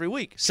bits every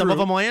week. Some of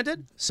them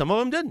landed, some of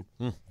them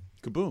didn't.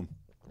 Kaboom!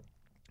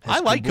 I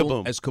like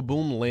Kaboom. Has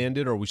Kaboom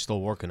landed, or are we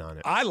still working on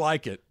it? I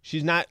like it.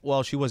 She's not.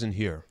 Well, she wasn't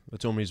here.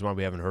 That's the only reason why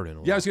we haven't heard it in a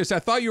while. Yeah, I was going to say. I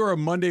thought you were a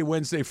Monday,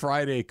 Wednesday,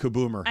 Friday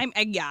Kaboomer.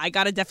 I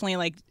gotta definitely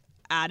like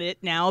add it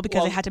now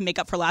because I had to make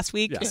up for last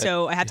week. Yeah.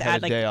 So I had to You had add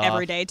a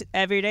like day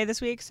every day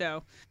this week.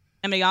 So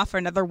I'm gonna be off for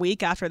another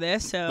week after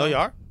this. So Oh, you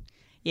are?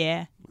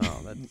 yeah.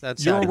 Oh,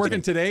 that's You're sad.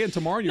 working today and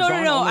tomorrow. And No, you're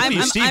no, gone no. all I'm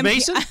week? Steve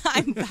Mason?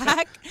 I'm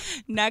back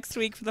next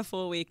week for the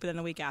full week, but then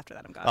the week after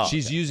that I'm gone.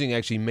 She's using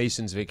actually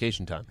Mason's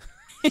vacation time.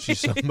 She's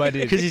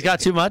somebody Because he's got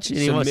too much and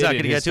he's not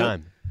going to get to it.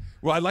 time.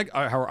 Well, I like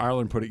how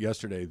Ireland put it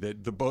yesterday.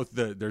 That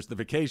there's the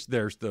vacation,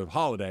 there's the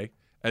holiday,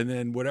 And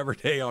then whatever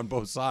day on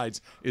both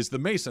sides is the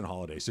Mason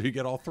holiday. So you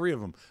get all three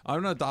of them.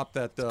 I'm going to adopt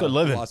that good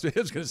living. philosophy.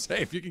 I was going to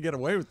say, if you can get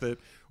away with it,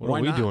 what why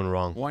are we not? doing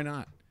wrong? Why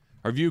not?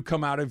 Have you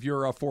come out of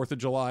your 4th of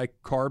July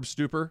carb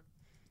stupor,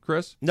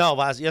 Chris? No,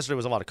 yesterday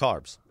was a lot of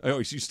carbs. Oh,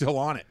 you're still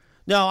on it.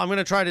 No, I'm going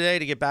to try today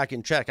to get back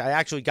in check. I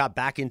actually got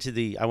back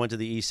I went to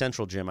the East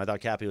Central gym. I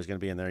thought Cappy was going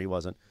to be in there. He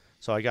wasn't.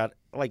 So I got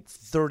like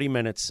 30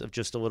 minutes of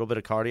just a little bit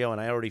of cardio, and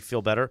I already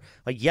feel better.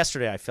 Like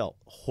yesterday, I felt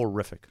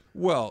horrific.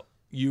 Well,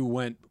 you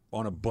went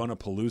on a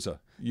Bunapalooza.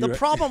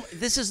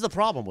 This is the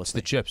problem with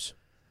the chips.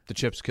 The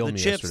chips killed me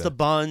yesterday. The chips, yesterday. the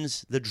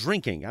buns, the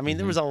drinking. I mean,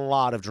 there was a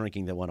lot of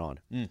drinking that went on.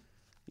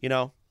 You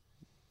know?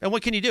 And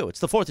what can you do? It's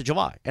the 4th of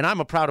July, and I'm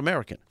a proud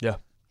American. Yeah.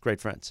 Great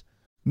friends.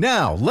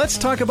 Now, let's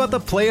talk about the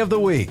play of the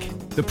week.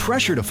 The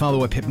pressure to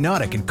follow up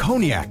Hypnotic and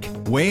Cognac,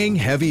 weighing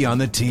heavy on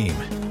the team.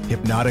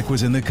 Hypnotic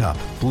was in the cup,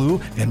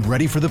 blue, and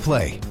ready for the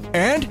play.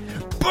 And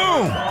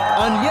boom!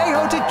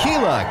 Añejo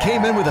Tequila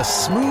came in with a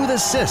smooth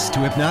assist to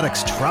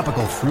Hypnotic's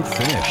tropical fruit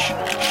finish.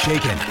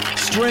 Shaken,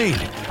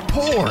 strained,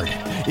 poured.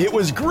 It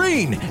was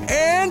green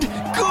and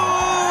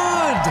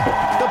good!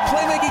 The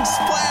playmaking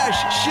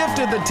splash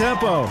shifted the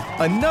tempo.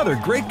 Another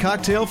great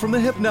cocktail from the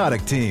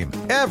Hypnotic team.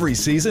 Every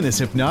season is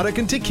Hypnotic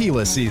and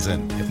Tequila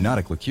season.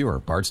 Hypnotic Liqueur,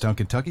 Bardstown,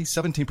 Kentucky,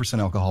 17%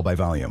 alcohol by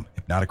volume.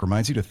 Hypnotic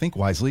reminds you to think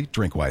wisely,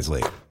 drink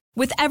wisely.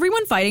 With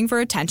everyone fighting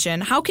for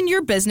attention, how can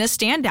your business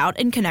stand out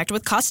and connect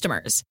with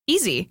customers?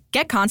 Easy.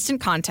 Get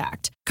Constant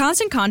Contact.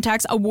 Constant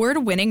Contact's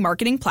award-winning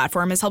marketing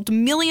platform has helped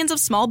millions of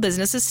small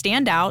businesses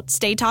stand out,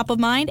 stay top of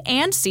mind,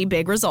 and see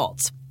big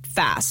results.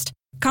 Fast.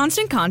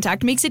 Constant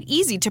Contact makes it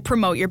easy to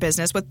promote your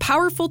business with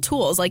powerful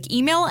tools like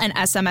email and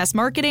SMS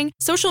marketing,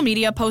 social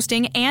media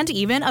posting, and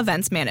even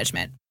events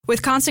management.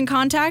 With Constant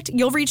Contact,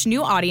 you'll reach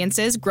new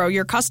audiences, grow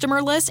your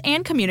customer list,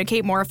 and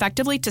communicate more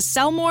effectively to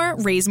sell more,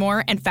 raise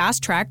more, and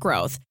fast-track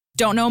growth.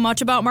 Don't know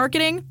much about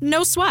marketing?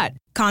 No sweat.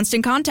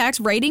 Constant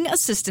Contact's writing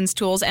assistance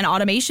tools and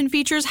automation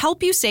features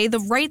help you say the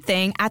right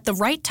thing at the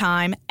right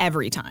time,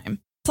 every time.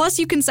 Plus,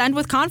 you can send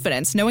with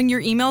confidence, knowing your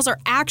emails are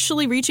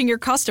actually reaching your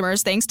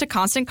customers thanks to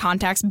Constant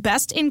Contact's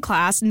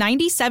best-in-class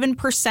 97%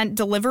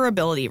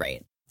 deliverability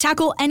rate.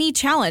 Tackle any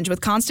challenge with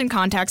Constant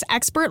Contact's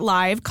expert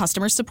live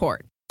customer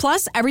support.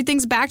 Plus,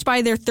 everything's backed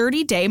by their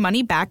 30-day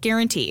money-back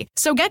guarantee.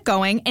 So get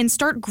going and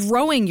start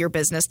growing your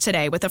business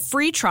today with a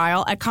free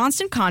trial at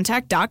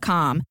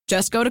ConstantContact.com.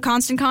 Just go to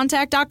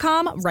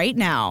ConstantContact.com right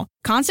now.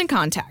 Constant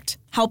Contact,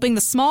 helping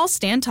the small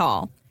stand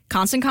tall.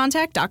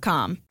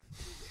 ConstantContact.com.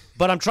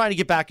 But I'm trying to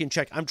get back in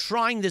check. I'm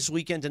trying this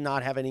weekend to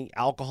not have any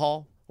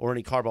alcohol or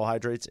any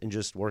carbohydrates and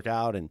just work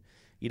out and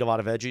eat a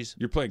lot of veggies.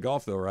 You're playing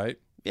golf, though, right?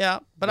 Yeah,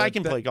 but I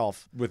can play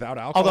golf. Without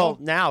alcohol?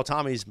 Although now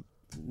Tommy's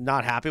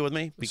not happy with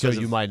me because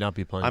you might not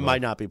be playing. I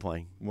might not be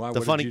playing. Why?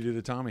 What did you do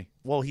to Tommy?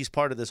 Well, he's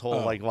part of this whole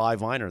live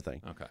Viner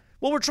thing. Okay.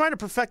 Well, we're trying to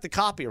perfect the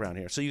copy around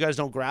here, so you guys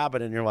don't grab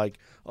it and you're like,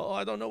 "Oh,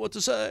 I don't know what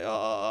to say."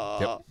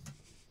 Yep.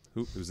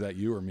 Who was that?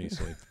 You or me,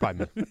 Sleep?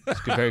 Probably me.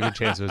 It's a very good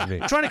chance it was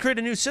me. I'm trying to create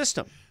a new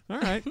system. All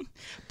right.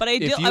 But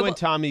if you and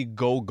Tommy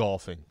go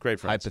golfing, great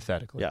friends.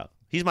 Hypothetically, yeah,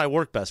 he's my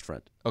work best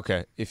friend.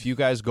 Okay, if you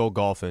guys go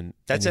golfing,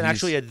 that's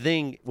actually a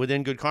thing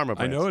within Good Karma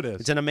Brands. I know it is.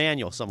 It's in a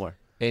manual somewhere.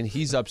 And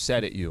he's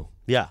upset at you.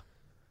 Yeah.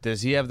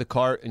 Does he have the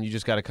cart and you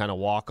just got to kind of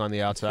walk on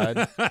the outside?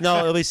 No,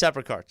 it'll be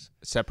separate carts.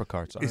 Separate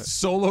carts. All right. It's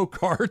solo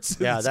carts.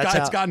 Yeah, it's that's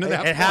how gotten to that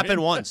it point.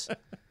 happened once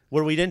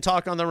where we didn't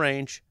talk on the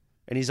range,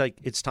 and he's like,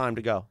 "It's time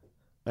to go,"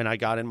 and I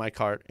got in my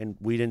cart and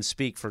we didn't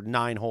speak for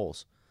 9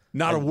 holes.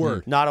 Not a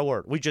word. Not a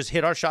word. We just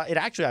hit our shot.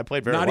 I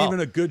played very well. Not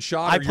even a good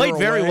shot. I played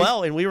very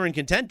well, and we were in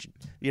contention.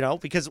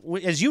 Because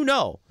as you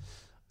know,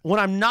 when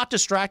I'm not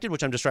distracted,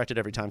 which I'm distracted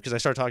every time because I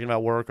start talking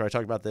about work or I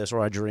talk about this or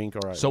I drink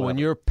or so when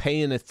you're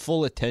paying it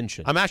full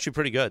attention, I'm actually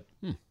pretty good.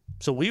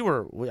 So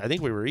I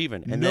think we were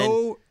even. And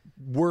no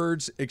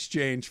words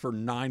exchanged for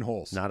 9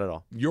 holes. Not at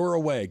all. You're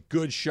away.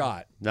 Good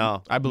shot.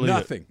 No, I believe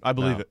nothing. I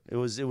believe it.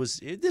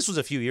 This was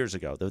a few years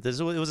ago. It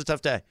was a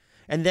tough day.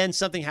 And then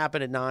something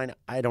happened at 9.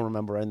 I don't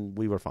remember, and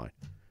we were fine.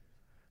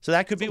 So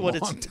that could be what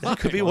it's. That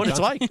could be what it's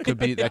like.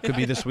 That could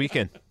be this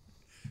weekend.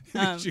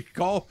 You should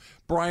call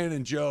Brian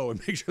and Joe and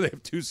make sure they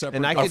have 2 separate.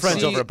 And I could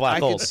friends see, over at Black I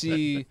Gold. could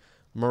see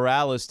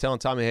Morales telling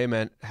Tommy, "Hey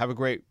man, have a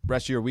great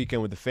rest of your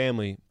weekend with the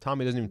family."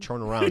 Tommy doesn't even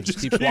turn around; just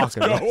keeps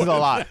walking. That's a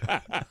lot.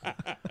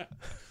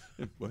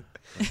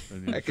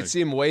 I could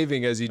see him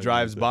waving as he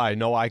drives by.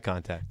 No eye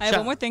contact. I have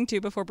one more thing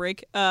too before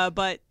break.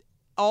 But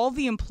all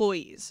the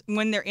employees,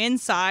 when they're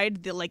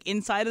inside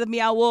inside of the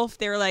Meow Wolf,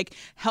 they're like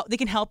they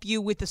can help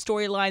you with the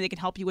storyline. They can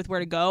help you with where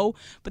to go.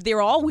 But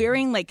they're all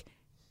wearing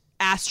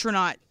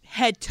astronaut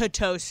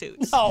head-to-toe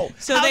suits. No.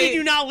 So how did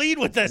you not lead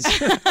with this?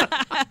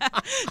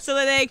 So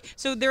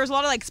there's a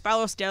lot of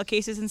spiral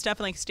staircases and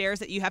stuff and stairs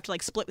that you have to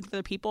split with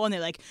other people, and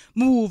they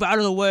move out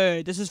of the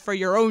way. This is for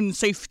your own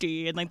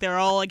safety, and they're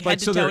all head-to-toe.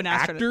 So they're and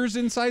astronaut. actors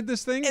inside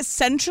this thing.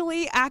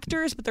 Essentially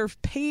actors, but they're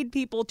paid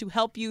people to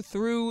help you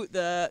through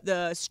the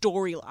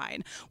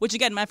storyline. Which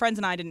again, my friends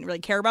and I didn't really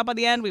care about by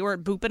the end. We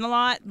weren't booping a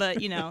lot,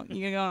 but you're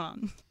going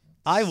on.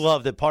 I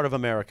love that part of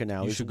America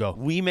now. You should go.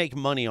 We make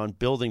money on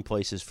building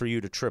places for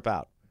you to trip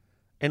out.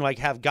 and like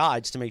have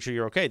guides to make sure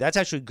you're okay. That's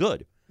actually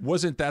good.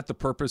 Wasn't that the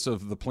purpose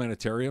of the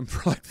planetarium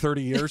for like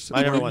 30 years?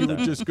 I never Where went you there.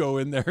 would just go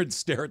in there and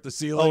stare at the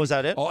ceiling. Oh, was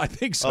that it? Oh, I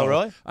think so. Oh,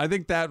 really? I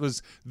think that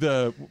was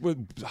the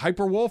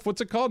Hyperwolf. What's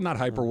it called? Not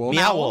Hyperwolf.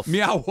 Meow Wolf.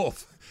 Meow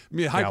Wolf.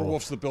 Hyperwolf's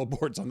Wolf. the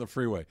billboards on the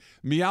freeway.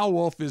 Meow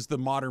Wolf is the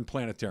modern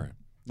planetarium.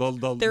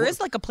 There is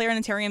like a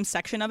planetarium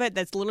section of it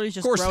that's literally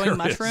just course growing there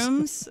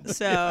mushrooms.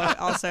 So it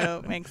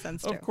also makes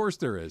sense too. Of course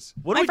there is.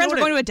 My friends are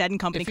going to a Dead and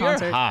Company If you're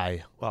concert.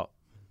 high, well,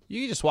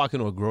 you can just walk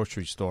into a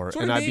grocery store That's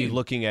what and I I'd be mean.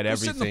 looking at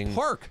Just sit everything. in the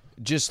park.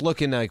 Just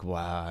looking like,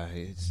 wow,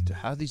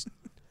 how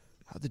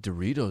the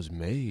Doritos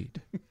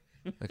made.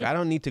 Like, I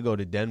don't need to go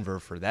to Denver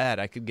for that.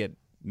 I could get.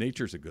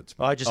 Nature's a good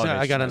Oh, spot.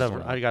 I got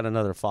nice.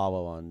 another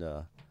follow on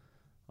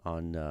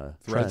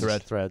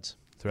Threads.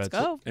 Threads.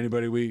 Go.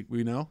 Anybody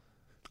we know?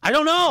 I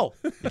don't know.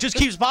 It just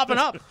keeps popping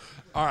up.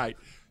 All right.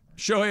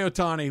 Shohei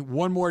Ohtani,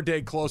 one more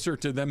day closer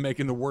to them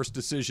making the worst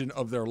decision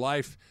of their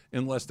life,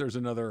 unless there's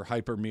another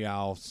hyper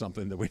meow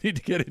something that we need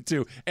to get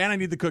into. And I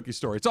need the cookie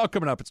story. It's all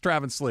coming up. It's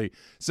Travis Lee,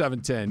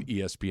 710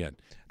 ESPN.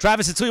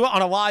 Travis and Sliwa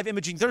on a live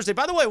Imaging Thursday.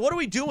 By the way, what are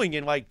we doing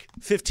in like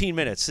 15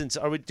 minutes?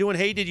 Are we doing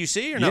Hey, Did You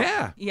See or no?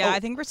 Yeah. Yeah, I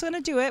think we're still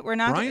going to do it. We're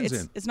not. Brian's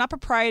in. It's not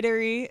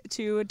proprietary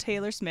to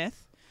Taylor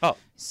Smith. Oh.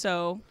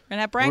 So we're going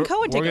to have Brian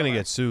Cohen take We're over. going to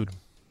get sued.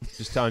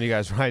 Just telling you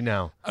guys right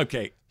now.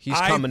 Okay. He's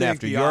I coming think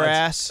after the your odds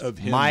ass, of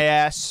him- my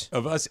ass.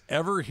 Of us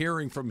ever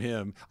hearing from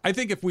him, I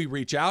think if we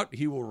reach out,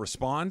 he will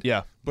respond.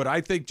 Yeah. But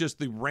I think just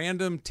the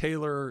random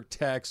Taylor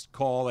text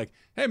call, like,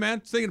 hey,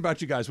 man, thinking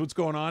about you guys. What's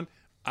going on?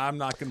 I'm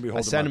not going to be holding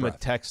I sent my him a breath.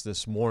 text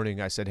this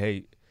morning. I said,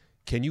 hey,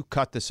 can you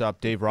cut this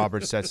up? Dave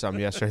Roberts said something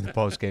yesterday in the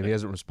postgame. He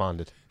hasn't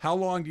responded. How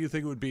long do you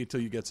think it would be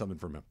until you get something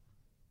from him?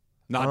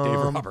 Not Dave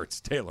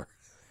Roberts, Taylor.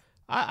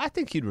 I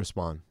think he'd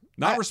respond.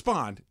 Not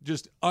respond,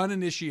 just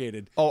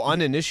uninitiated. Oh,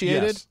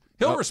 uninitiated? Yes.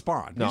 He'll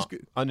respond. No, He's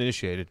good.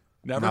 uninitiated.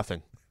 Never?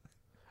 Nothing.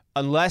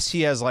 Unless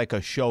he has like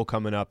a show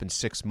coming up in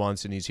 6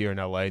 months and he's here in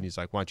L.A. and he's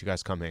like, why don't you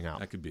guys come hang out?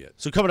 That could be it.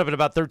 So coming up in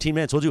about 13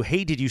 minutes, we'll do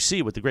Hey, Did You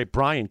See with the great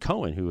Brian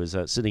Cohen, who is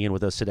sitting in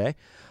with us today.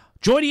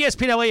 Join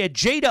ESPN LA at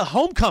Jada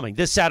Homecoming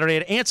this Saturday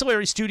at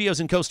Ancillary Studios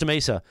in Costa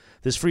Mesa.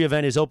 This free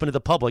event is open to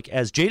the public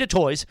as Jada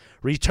Toys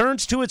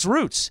returns to its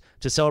roots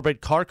to celebrate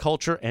car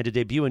culture and to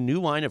debut a new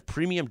line of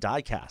premium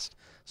die-cast.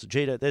 So,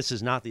 Jada, this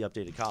is not the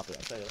updated copy,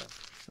 I'll tell you that.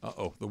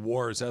 Uh-oh, the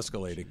war is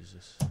escalating.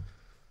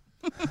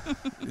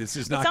 This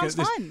is That not sounds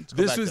gonna, fun.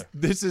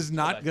 This is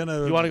not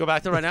gonna. You want to go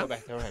back there right now? Go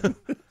back there right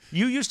now.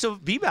 You used to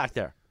be back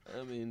there.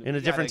 I mean, In a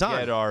we different gotta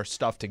time. Get our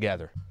stuff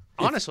together.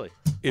 Honestly.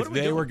 If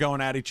they were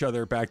going at each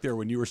other back there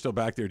when you were still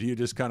back there, do you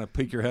just kind of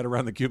peek your head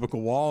around the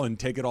cubicle wall and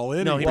take it all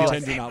in No, and he'd be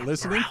pretend like, you're not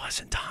listening? Morales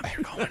and Tom,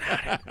 you're going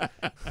at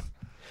it.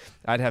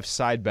 I'd have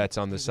side bets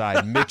on the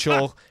side.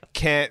 Mitchell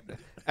can't.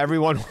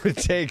 Everyone would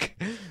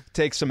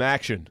take some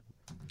action.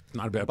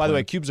 Not a bad. By the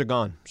plan. way, cubes are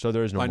gone, so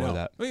there is no I more know. of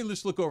that. I mean,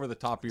 just look over the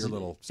top of your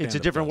little. It's a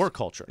stand-up different desk. work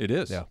culture. It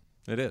is. Yeah.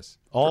 It is.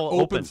 All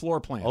For open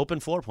floor plan. Open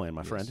floor plan,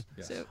 my friend.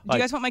 Yes. So, do Like-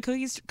 you guys want my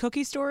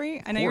cookie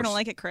story? I know you're going course. to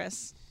like it,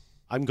 Chris.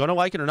 I'm going to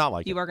like it or not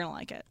like You it. are going to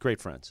like it. Great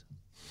friends.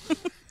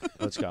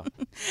 Let's go.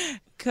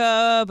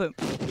 Kaboom.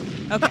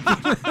 Okay.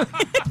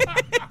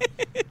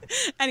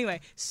 Anyway,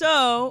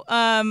 so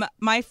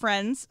my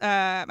friend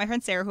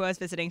Sarah, who I was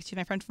visiting, she's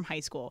my friend from high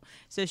school.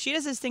 So she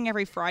does this thing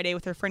every Friday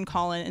with her friend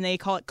Colin, and they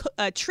call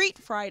it Treat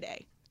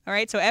Friday. All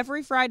right, so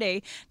every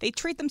Friday they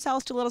treat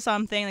themselves to a little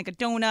something like a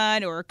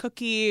donut or a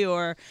cookie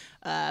or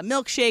a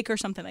milkshake or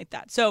something like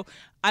that. So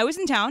I was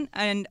in town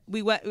and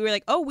we were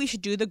like, oh, we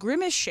should do the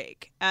Grimace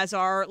Shake as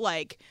our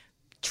like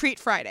Treat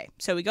Friday.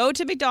 So we go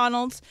to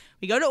McDonald's,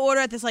 we go to order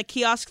at this like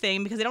kiosk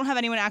thing because they don't have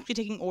anyone actually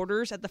taking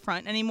orders at the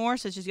front anymore.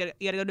 So it's just you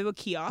gotta go to a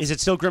kiosk. Is it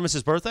still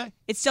Grimace's birthday?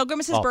 It's still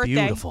Grimace's Oh, birthday.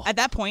 beautiful. At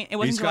that point, it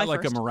wasn't He's July got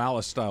like 1st. a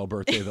Morales style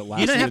birthday that lasts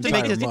You didn't an have to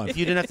make entire this. month.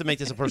 You didn't have to make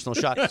this a personal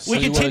shot. So We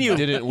you continue.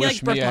 didn't wish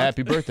like birth me a month.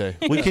 happy birthday.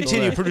 We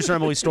continue. Producer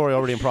Emily's story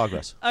already in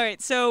progress. All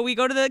right, so we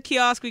go to the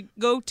kiosk. We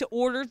go to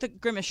order the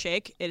Grimace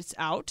Shake. It's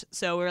out.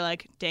 So we're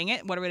like, dang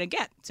it, what are we going to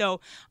get?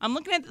 So I'm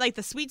looking at like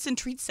the sweets and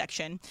treats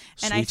section.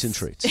 And Sweets and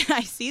treats.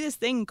 I see this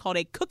thing called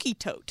a cookie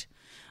tote.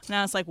 And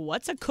I was like,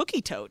 what's a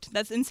cookie tote?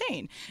 That's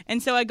insane.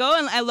 And so I go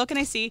and I look and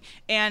I see.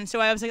 And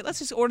so I was like, let's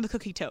just order the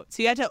cookie tote.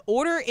 So you had to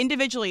order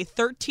individually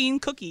 13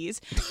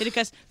 cookies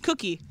because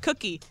cookie.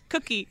 Do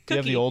you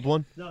have the old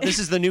one? This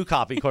is the new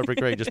copy. Corporate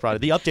Greg just brought it.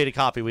 The updated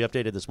copy we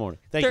updated this morning.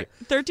 Thank you.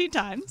 13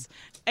 times.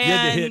 You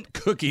had to And hit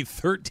cookie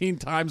 13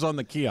 times on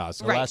the kiosk.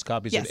 The Right. last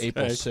copy's Yes. in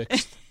April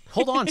 6th.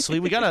 Hold on, Slee.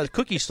 We got a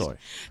cookie story.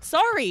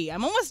 sorry,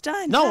 I'm almost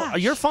done. No, Gosh.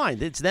 you're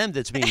fine. It's them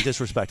that's being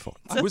disrespectful.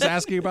 I was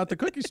asking about the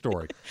cookie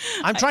story.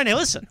 I'm trying to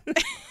listen.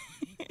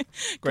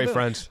 Great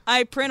friends.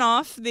 I print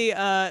off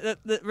the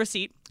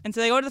receipt, and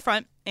so they go to the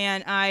front,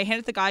 and I hand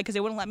it to the guy because they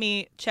wouldn't let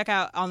me check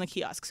out on the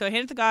kiosk. So I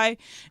hand it to the guy,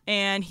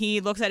 and he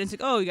looks at it and says,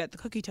 "Oh, you got the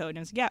cookie tote?" And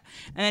I was like, "Yeah."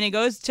 And then he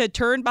goes to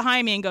turn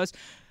behind me and goes,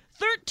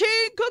 13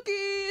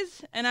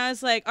 cookies. And I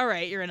was like, "All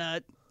right, you're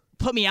gonna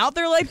put me out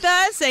there like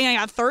that, saying I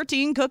got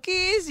 13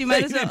 cookies? You might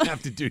They as well." didn't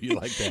have to do you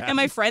like that. And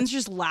my friend's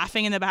just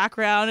laughing in the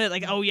background, and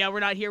like, "Oh yeah, we're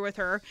not here with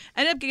her."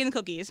 I ended up getting the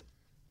cookies.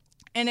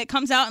 and it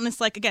comes out in this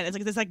like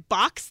this like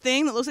box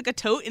thing that looks like a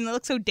tote, and it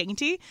looks so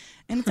dainty,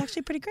 and it's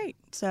actually pretty great.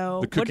 So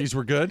the cookies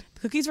were good. The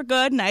cookies were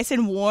good, nice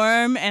and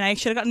warm, and I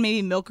should have gotten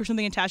maybe milk or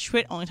something attached to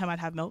it. Only time I'd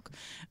have milk,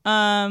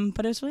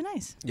 but it was really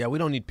nice. Yeah, we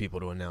don't need people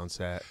to announce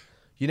that.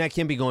 You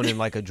can't be going in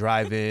like a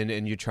drive-in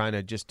and you're trying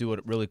to just do it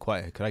really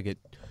quiet. Could I get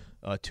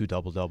 2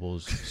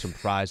 double-doubles, some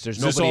fries? There's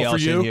nobody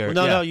else in here.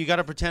 No, you got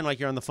to pretend like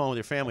you're on the phone with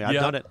your family. I've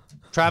done it.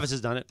 Travis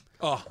has done it.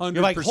 100%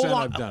 You're like, hold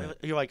on. I've done it.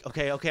 You're like,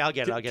 okay, I'll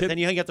get it. Then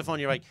you hang up the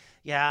phone. You're like,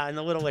 yeah, and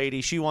the little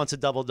lady, she wants a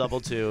double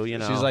too. You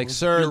know, she's like,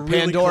 sir, You're really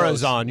Pandora's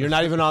close. on. You're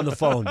not even on the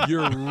phone.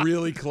 You're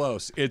really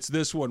close. It's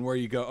this one where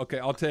you go, okay,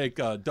 I'll take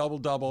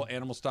double,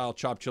 animal style,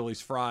 chopped chilies,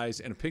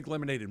 fries, and a pink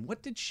lemonade. And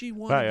what did she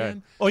want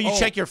again? Oh, you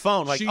check your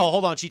phone. Like,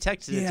 hold on, she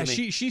texted it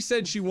to me. She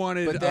said she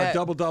wanted a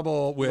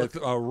double with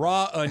a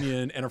raw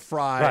onion and a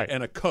fry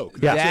and a Coke.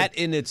 That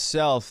in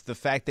itself, the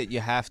fact that you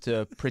have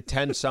to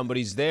pretend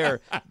somebody's there,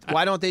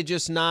 why don't they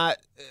just not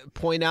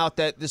point out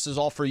that this is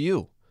all for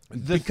you?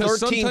 Because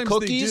 13 sometimes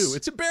cookies? they do.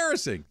 It's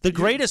embarrassing. The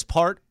greatest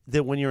part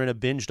that when you're in a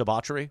binge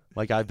debauchery,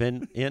 like I've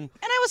been in. And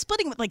I was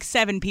splitting with like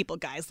 7 people,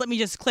 guys. Let me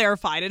just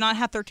clarify. I did not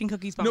have 13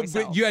 cookies by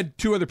myself. But you had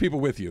 2 other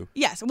people with you.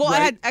 Yes. Well,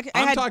 right? I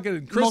had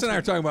talking. Chris multiple. and I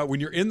are talking about when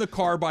you're in the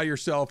car by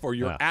yourself or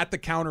you're at the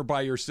counter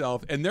by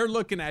yourself, and they're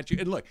looking at you.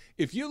 And look,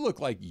 if you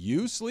look like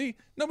you, Slee,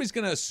 nobody's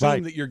going to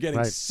assume that you're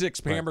getting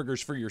 6 hamburgers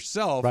for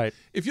yourself. Right.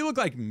 If you look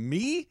like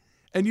me,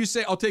 and you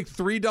say, I'll take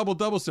 3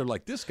 double-doubles, they're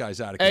like, this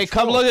guy's out of control. Hey,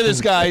 come look at this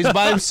guy. He's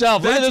by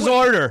himself. Look at his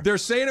order. They're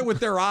saying it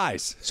with their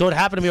eyes. So it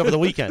happened to me over the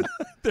weekend.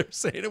 They're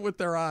saying it with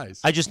their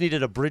eyes. I just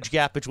needed a bridge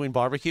gap between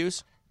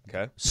barbecues.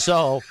 Okay.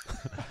 So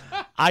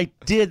I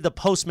did the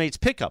Postmates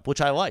pickup, which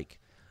I like.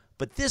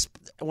 But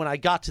when I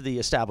got to the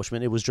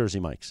establishment, it was Jersey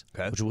Mike's,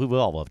 which we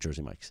all love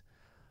Jersey Mike's.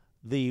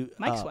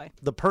 Mike's way.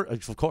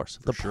 Of course.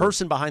 The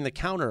person behind the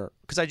counter,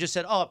 because I just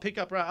said, pick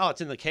up,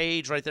 it's in the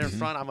cage right there in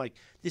front. I'm like,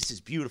 this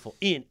is beautiful.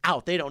 In,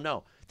 out. They don't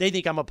know. They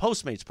think I'm a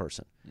Postmates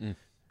person.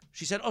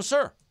 She said,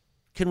 sir,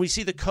 can we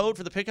see the code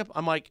for the pickup?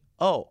 I'm like,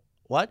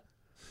 what?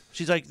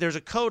 She's like, there's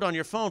a code on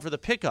your phone for the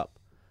pickup.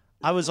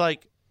 I was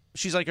like,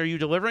 she's like, are you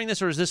delivering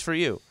this or is this for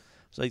you?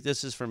 It's like,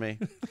 this is for me.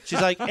 She's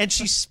like, and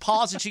she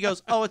paused and she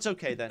goes, it's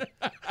okay then.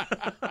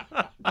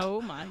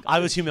 Oh my God. I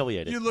was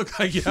humiliated. You look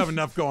like you have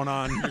enough going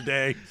on in your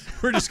day.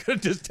 We're just going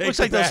to just take Looks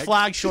the like bag. those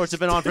flag shorts have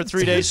been on for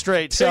 3 days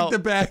straight. Take the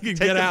bag and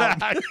get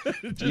out.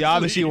 You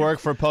obviously work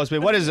for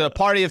Postmates. What is it, a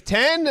party of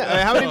 10?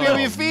 How many people are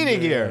you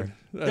feeding here?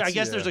 I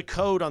guess there's a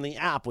code on the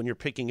app when you're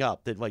picking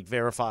up that like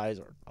verifies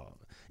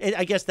and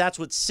I guess that's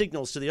what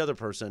signals to the other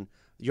person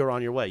you're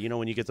on your way. You know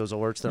when you get those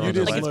alerts, they're on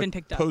their way. Like it's been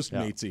picked up.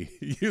 Postmatesy.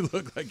 Yeah. You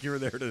look like you were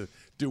there to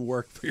do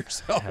work for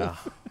yourself. Yeah.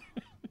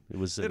 It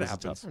was happens.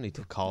 tough. I don't need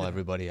to call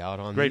everybody out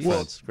on Great these.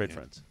 friends. Great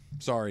friends.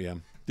 Sorry,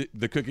 Em.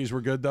 The cookies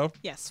were good though.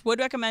 Yes, would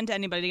recommend to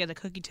anybody to get a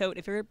cookie tote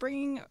if you're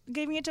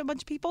giving it to a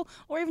bunch of people,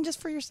 or even just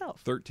for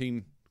yourself.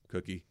 13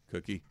 cookie.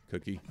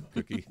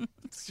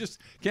 It's just,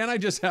 can't I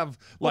just have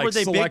were they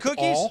big select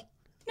cookies? all?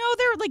 No,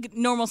 they're like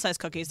normal size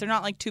cookies. They're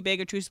not like too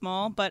big or too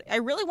small. But I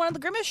really wanted the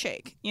Grimace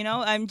shake. You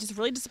know, I'm just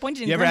really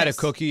disappointed in You ever had a Grimace.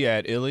 cookie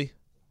at Illy?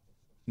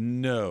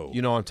 No.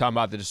 You know I'm talking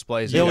about the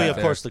displays. Illy, they got of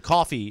there. course, the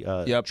coffee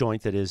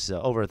joint that is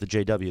over at the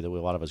JW that a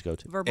lot of us go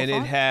to. Verbal And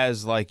font? it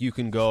has like you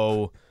can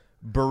go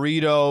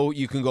burrito,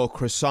 you can go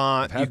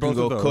croissant, I've had you can both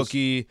go of those.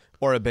 cookie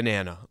or a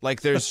banana.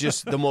 Like there's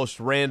just the most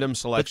random But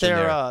selection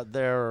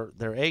there.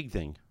 their egg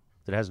thing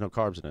that has no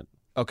carbs in it.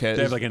 Okay.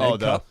 They have like an egg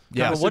cup?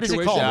 Yeah. Kind of What is it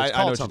situation? called? Yeah, It's I know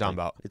called what you're something. talking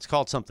about. It's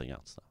called something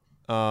else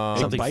though. Um,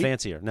 Something bite?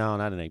 fancier. No,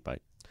 not an egg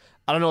bite.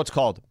 I don't know what it's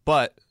called,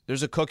 but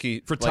there's a cookie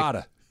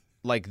Frittata.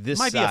 like this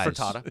Might size. be a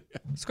frittata.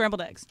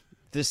 Scrambled eggs.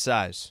 This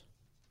size.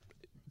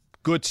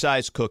 Good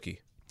size cookie.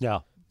 Yeah.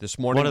 This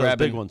morning One of those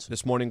grabbing big ones.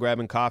 This morning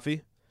grabbing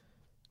coffee.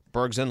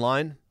 Berg's in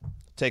line.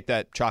 Take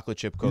that chocolate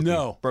chip cookie.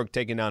 No. Berg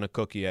taking down a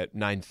cookie at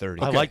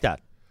 9:30. I like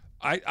that.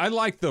 I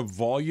like the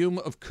volume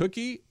of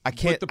cookie. I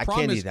can't- But the I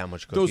problem can't is eat that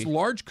much Those cookie.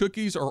 large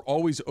cookies are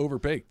always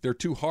overbaked. They're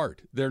too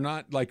hard. They're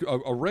not like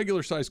a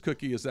regular size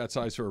cookie is that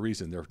size for a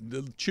reason. They're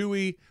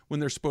chewy when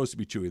they're supposed to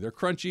be chewy. They're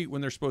crunchy when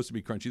they're supposed to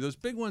be crunchy. Those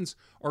big ones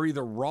are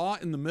either raw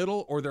in the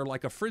middle or they're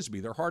like a Frisbee.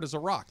 They're hard as a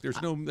rock.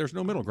 There's no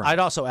middle ground. I'd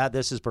also add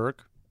this as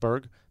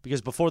Berg,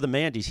 because before the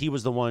Mandy's, he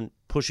was the one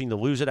pushing the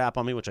Lose It app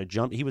on me, which I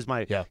jumped. He was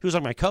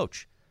like my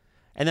coach.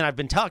 And then I've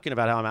been talking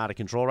about how I'm out of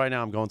control right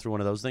now. I'm going through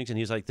one of those things. And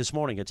he's like, this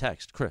morning, a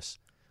text, Chris,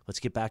 let's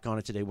get back on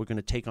it today. We're going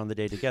to take on the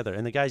day together.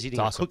 And the guy's eating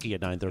awesome. a cookie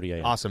at 9:30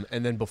 a.m. Awesome.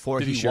 And then before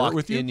Did he he share it walked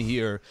with you? in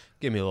here,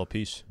 give me a little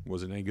piece.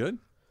 Was it any good?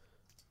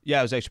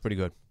 Yeah, it was actually pretty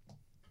good.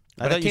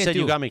 I thought you can't said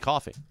you do- got me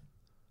coffee.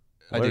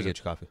 I Where did is get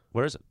you coffee.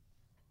 Where is it?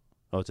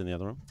 Oh, it's in the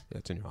other room? Yeah,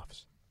 it's in your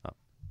office. Oh.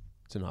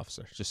 It's in the office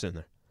there. It's just sitting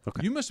there.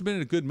 You must have been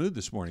in a good mood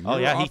this morning. Oh,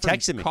 You yeah, were he offering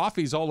texted me.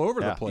 coffees all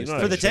over Yeah. the place. You know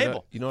what For I the shoulda-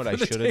 table. You know what I For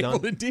the should have table,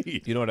 done?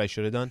 indeed. You know what I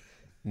should have done?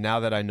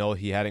 Now that I know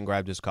he hadn't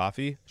grabbed his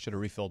coffee, should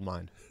have refilled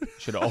mine.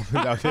 Should have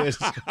opened up his.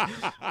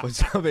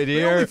 What's up in You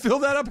here? only fill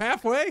that up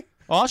halfway?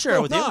 Oh, I'll share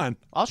it with Hold you. on.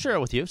 I'll share it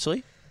with you,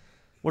 Slee.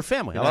 We're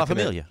family. You're I not love gonna-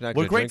 familia. you're not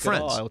We're gonna great drink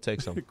it all? friends. I will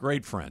take some.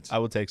 Great friends. I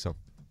will take some.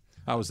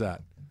 How was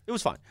that? It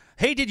was fun.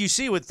 Hey, did you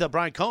see with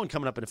Brian Cohen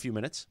coming up in a few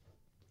minutes?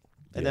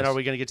 And then are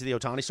we going to get to the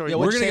Ohtani story? Yeah,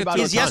 we're going to get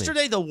Is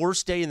yesterday the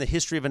worst day in the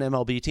history of an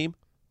MLB team?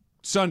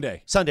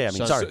 Sunday,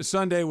 sorry.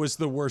 Sunday was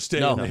the worst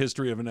day in the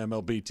history of an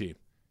MLB team.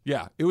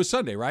 Yeah, it was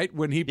Sunday, right?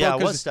 When he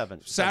it was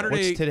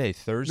Saturday. What's today?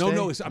 Thursday?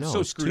 No, I'm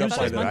so screwed up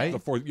by Tuesday,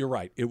 that. right? You're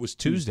right. It was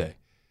Tuesday.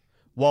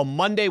 Well,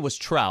 Monday was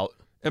Trout.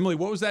 Emily,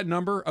 what was that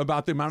number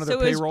about the amount of So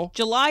their it was payroll?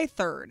 July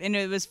 3rd, and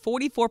it was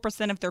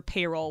 44% of their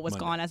payroll was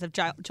gone as of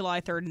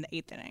July 3rd in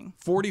the 8th inning.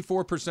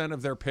 44%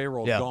 of their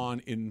payroll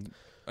gone in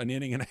an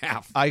inning and a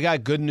half. I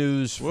got good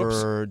news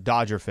for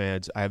Dodger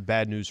fans. I have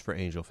bad news for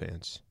Angel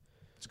fans.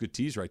 It's a good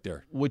tease right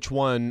there. Which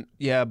one?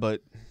 Yeah,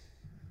 but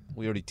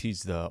we already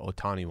teased the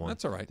Ohtani one.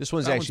 That's all right. This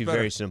one's actually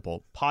very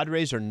simple.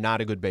 Padres are not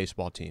a good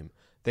baseball team.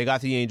 They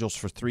got the Angels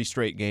for 3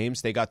 straight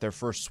games. They got their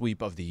first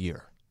sweep of the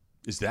year.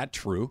 Is that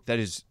true? That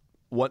is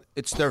what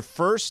it's their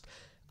first.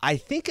 I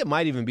think it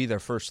might even be their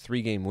first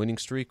 3-game winning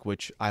streak,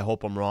 which I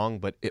hope I'm wrong,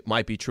 but it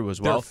might be true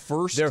as well.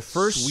 Their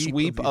first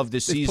sweep of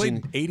the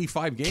season played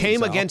 85 games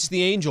came against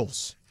the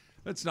Angels.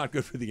 That's not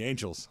good for the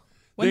Angels.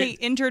 When they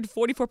injured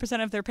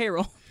 44% of their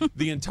payroll.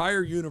 The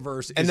entire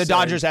universe and is the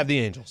Dodgers have the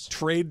Angels.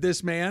 Trade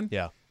this man.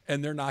 Yeah.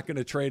 And they're not going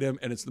to trade him,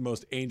 and it's the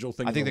most Angel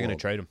thing. I think they're going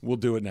to trade him. We'll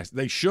do it next.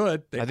 They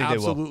should. I think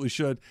absolutely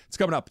should. It's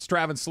coming up. It's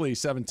Travis Slee,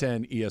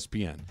 710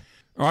 ESPN.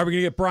 All right, we're going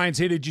to get Brian's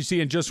Hey Did You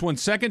See in just 1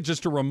 second.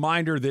 Just a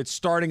reminder that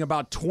starting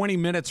about 20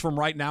 minutes from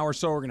right now or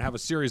so, we're going to have a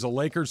series of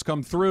Lakers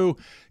come through.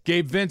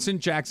 Gabe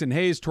Vincent, Jackson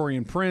Hayes,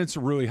 Torian Prince,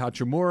 Rui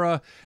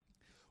Hachimura.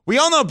 We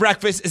all know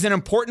breakfast is an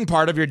important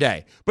part of your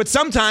day, but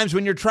sometimes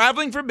when you're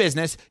traveling for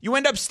business, you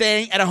end up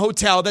staying at a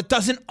hotel that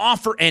doesn't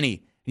offer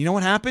any. You know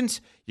what happens?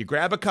 You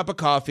grab a cup of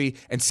coffee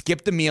and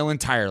skip the meal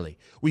entirely.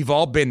 We've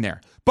all been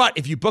there. But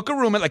if you book a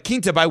room at La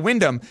Quinta by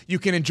Wyndham, you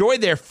can enjoy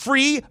their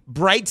free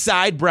Bright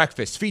Side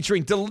breakfast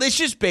featuring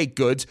delicious baked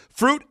goods,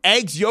 fruit,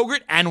 eggs,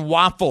 yogurt, and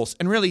waffles.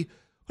 And really,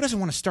 who doesn't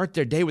want to start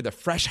their day with a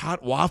fresh,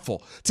 hot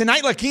waffle?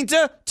 Tonight, La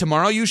Quinta,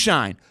 tomorrow you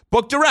shine.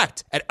 Book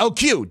direct at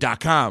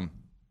lq.com.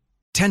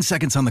 10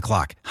 seconds on the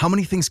clock. How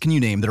many things can you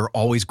name that are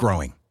always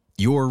growing?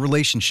 Your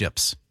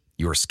relationships,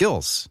 your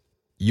skills,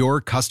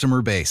 your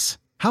customer base.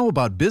 How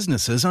about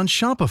businesses on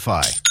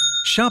Shopify?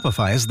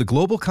 Shopify is the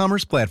global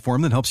commerce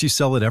platform that helps you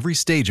sell at every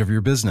stage of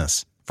your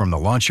business. From the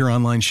launch your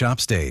online shop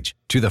stage,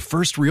 to the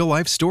first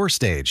real-life store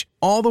stage,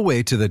 all the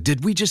way to the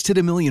did we just hit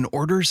a million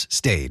orders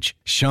stage.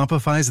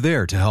 Shopify's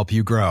there to help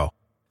you grow.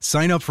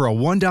 Sign up for a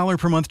 $1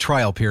 per month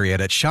trial period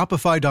at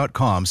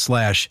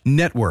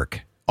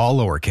shopify.com/network, all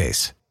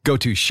lowercase. Go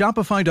to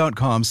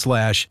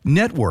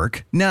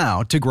shopify.com/network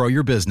now to grow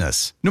your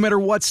business, no matter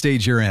what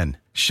stage you're in.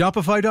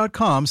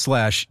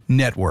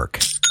 Shopify.com/network.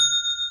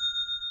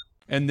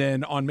 And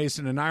then on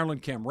Mason and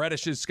Ireland, Cam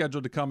Reddish is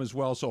scheduled to come as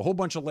well. So a whole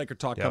bunch of Laker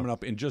talk coming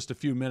up in just a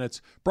few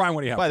minutes. Brian,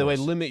 what do you have By the way, us?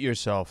 limit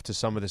yourself to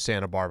some of the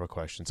Santa Barbara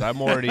questions.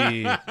 I'm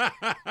already, I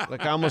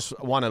almost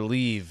want to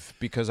leave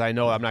because I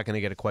know I'm not going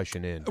to get a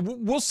question in.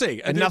 We'll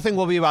see. And nothing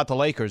will be about the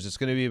Lakers. It's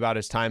going to be about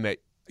his time at.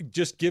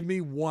 Just give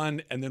me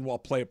one, and then we'll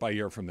play it by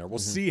ear from there. We'll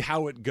see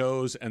how it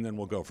goes, and then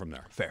we'll go from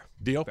there. Fair.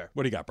 Deal? Fair.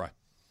 What do you got, Brian?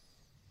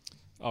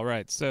 All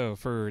right, so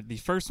for the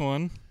first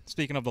one,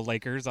 speaking of the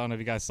Lakers, I don't know if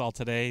you guys saw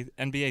today,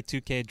 NBA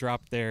 2K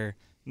dropped their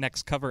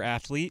next cover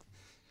athlete,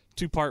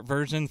 2-part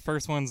version.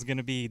 First one's going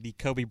to be the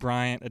Kobe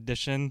Bryant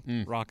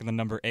edition, rocking the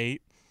number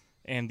 8,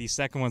 and the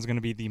second one's going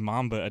to be the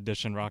Mamba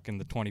edition, rocking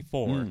the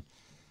 24.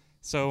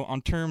 So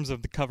on terms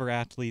of the cover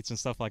athletes and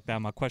stuff like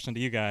that, my question to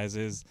you guys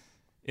is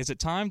it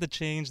time to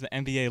change the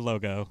NBA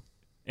logo,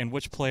 and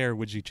which player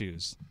would you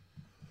choose?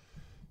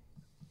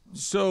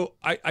 So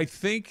I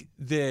think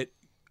that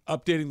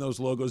updating those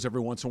logos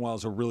every once in a while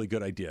is a really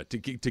good idea to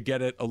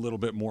get it a little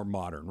bit more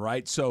modern,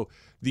 right? So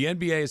the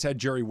NBA has had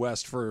Jerry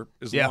West for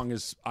as long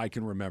as I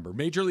can remember.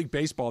 Major League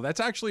Baseball, that's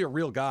actually a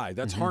real guy.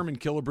 That's Harmon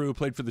Killebrew, who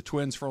played for the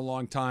Twins for a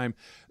long time.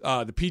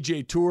 The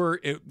PGA Tour,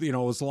 it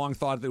was long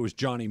thought that it was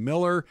Johnny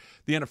Miller.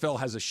 The NFL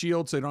has a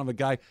shield, so they don't have a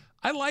guy.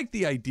 I like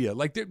the idea.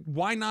 Like,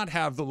 why not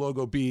have the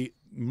logo be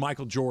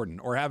Michael Jordan,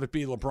 or have it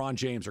be LeBron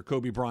James or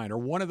Kobe Bryant or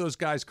one of those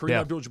guys,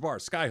 Kareem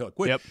Abdul-Jabbar,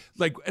 Skyhook,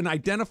 like an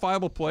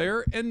identifiable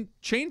player, and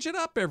change it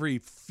up every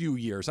few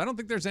years. I don't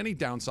think there's any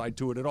downside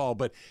to it at all,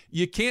 but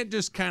you can't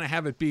just kind of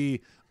have it be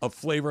a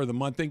flavor of the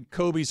month thing.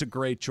 Kobe's a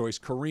great choice.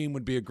 Kareem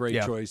would be a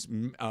great choice.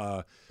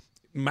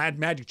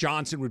 Magic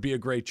Johnson would be a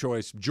great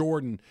choice.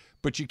 Jordan,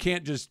 but you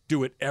can't just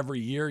do it every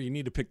year. You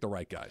need to pick the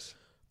right guys.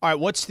 All right,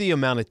 what's the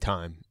amount of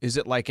time? Is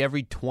it like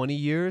every 20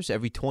 years,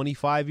 every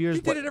 25 years?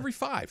 He did it every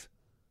 5.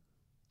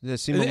 That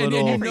seems a And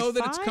little. you know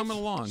that it's coming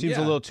along. Seems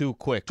a little too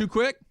quick. Too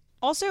quick?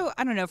 Also,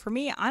 I don't know. For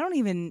me, I don't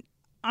even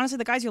honestly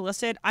the guys you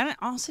listed. I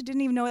honestly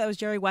didn't even know that was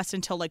Jerry West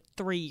until like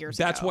 3 years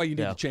ago. That's why you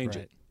need to change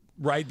it,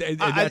 right?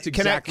 That's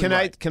exactly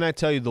right. Can I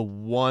tell you the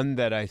one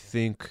that I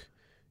think,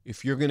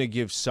 if you're going to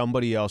give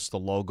somebody else the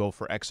logo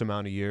for X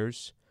amount of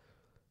years,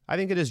 I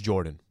think it is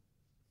Jordan.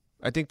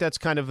 I think that's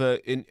kind of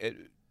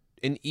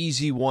an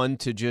easy one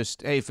to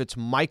just, hey, if it's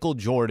Michael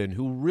Jordan,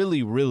 who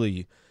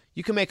really,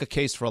 you can make a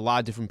case for a lot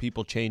of different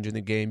people changing the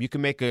game. You can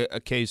make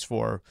a case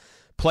for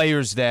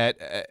players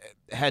that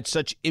had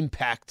such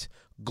impact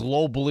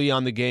globally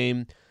on the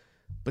game.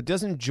 But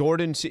doesn't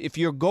Jordan, if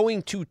you're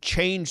going to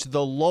change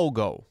the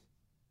logo,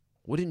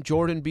 wouldn't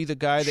Jordan be the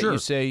guy that you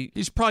say?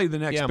 He's probably the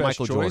next best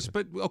Michael choice,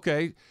 Jordan. but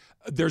okay,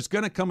 there's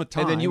going to come a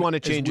time. And then you want to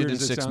change it in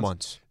as 6 sounds,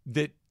 months.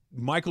 That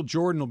Michael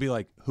Jordan will be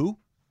like, who?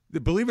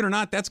 Believe it or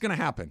not, that's going to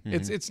happen.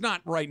 Mm-hmm. It's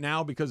not right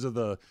now because of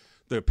the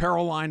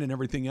apparel line and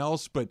everything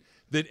else, but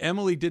that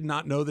Emily did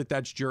not know that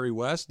that's Jerry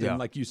West. And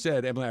like you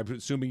said, Emily, I'm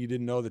assuming you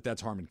didn't know that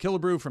that's Harmon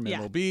Killebrew from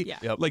MLB. Yeah.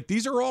 Yep. Like,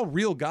 these are all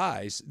real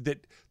guys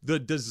that the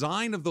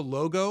design of the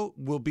logo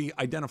will be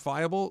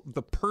identifiable.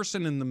 The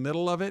person in the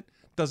middle of it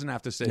doesn't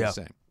have to stay the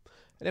same.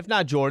 And if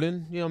not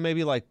Jordan,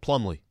 maybe like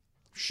Plumlee.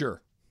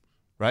 Sure.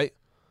 Right?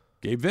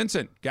 Gabe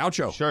Vincent,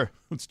 Gaucho. Sure.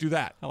 Let's do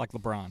that. I like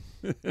LeBron.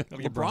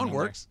 LeBron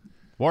works.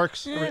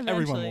 Works.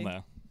 Everyone will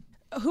know.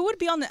 Who would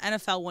be on the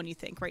NFL one, you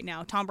think, right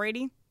now? Tom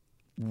Brady?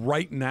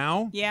 Right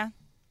now? Yeah.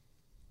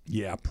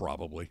 Yeah,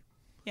 probably.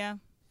 Yeah.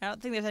 I don't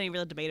think there's any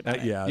real debate about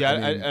it. Yeah,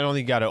 I don't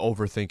think you got to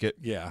overthink it.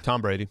 Yeah.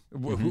 Tom Brady. I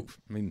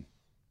mean,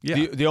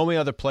 yeah. The only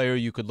other player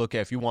you could look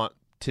at if you want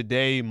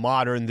today,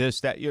 modern,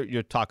 this, that,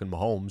 you're talking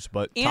Mahomes,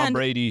 but Tom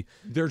Brady.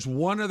 There's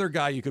one other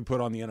guy you could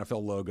put on the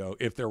NFL logo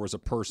if there was a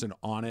person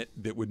on it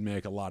that would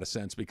make a lot of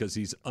sense because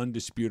he's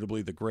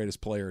undisputably the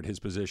greatest player at his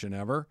position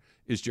ever,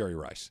 is Jerry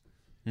Rice.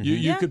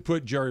 You could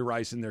put Jerry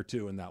Rice in there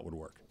too, and that would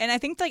work. And I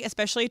think, like,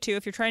 especially too,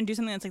 if you're trying to do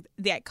something that's like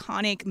the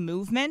iconic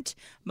movement,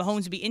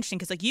 Mahomes would be interesting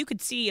because, like, you could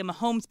see a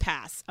Mahomes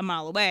pass a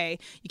mile away.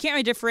 You can't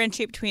really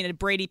differentiate between a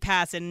Brady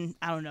pass and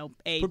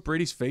Put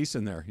Brady's face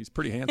in there. He's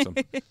pretty handsome.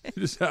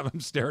 Just have him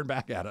staring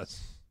back at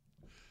us.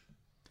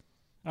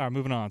 All right,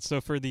 moving on. So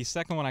for the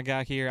second one I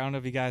got here, I don't know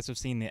if you guys have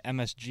seen the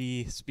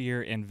MSG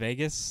Sphere in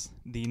Vegas,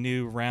 the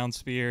new round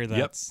sphere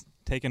that's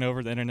taken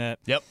over the internet.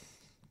 Yep.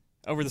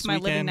 Over this my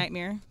weekend. living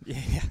nightmare.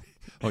 Yeah.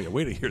 Oh, yeah,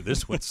 wait to hear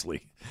this one,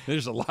 Slee.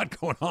 There's a lot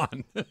going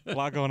on. A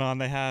lot going on.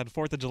 They had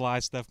 4th of July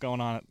stuff going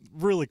on.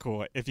 Really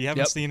cool. If you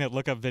haven't seen it,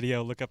 look up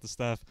video, look up the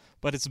stuff.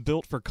 But it's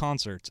built for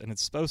concerts, and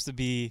it's supposed to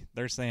be,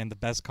 they're saying, the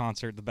best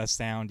concert, the best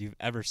sound you've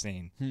ever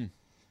seen.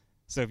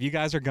 So if you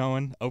guys are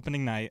going,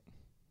 opening night,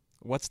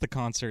 what's the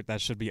concert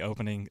that should be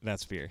opening that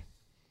sphere?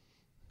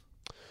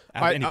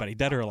 Anybody,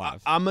 dead or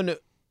alive? I'm gonna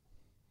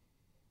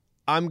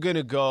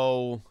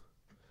go.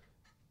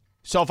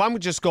 So if I'm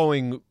just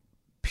going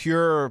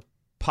pure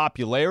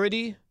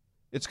popularity,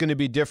 it's going to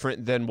be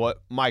different than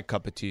what my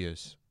cup of tea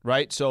is,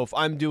 right? So if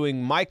I'm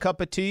doing my cup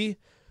of tea,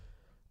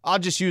 I'll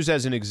just use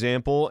as an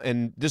example,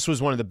 and this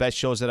was one of the best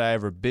shows that I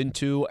ever been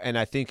to, and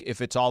I think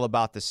if it's all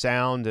about the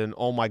sound and,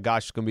 oh my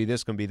gosh, it's going to be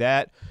this, going to be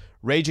that,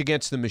 Rage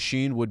Against the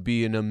Machine would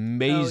be an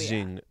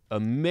amazing,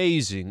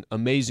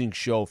 amazing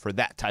show for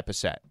that type of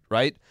set,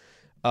 right?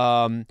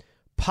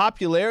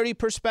 Popularity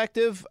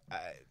perspective,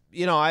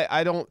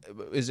 I don't.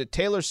 Is it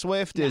Taylor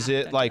Swift? Is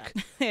it like?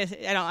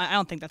 I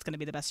don't think that's going to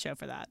be the best show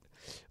for that.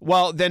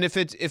 Well, then if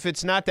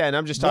it's not that, and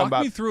I'm just talking Walk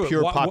about me through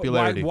pure it.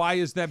 popularity. Why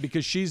is that?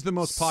 Because she's the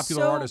most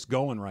popular artist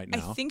going right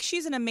now. I think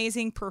she's an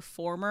amazing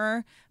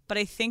performer, but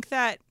I think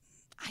that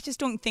I just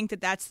don't think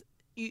that that's.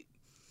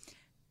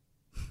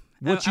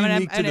 What's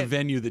unique to the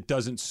venue that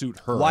doesn't suit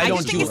her? Why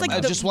don't you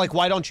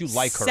why don't you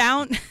like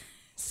her?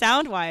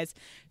 Sound-wise,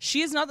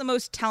 she is not the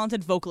most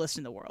talented vocalist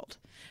in the world.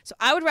 So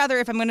I would rather,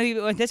 if I'm going to be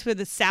with this, where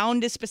the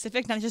sound is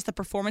specific, not just the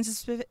performance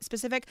is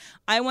specific,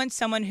 I want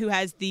someone who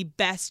has the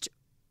best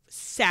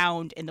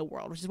sound in the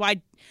world, which is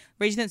why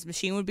Rage Against the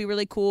Machine would be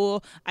really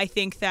cool. I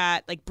think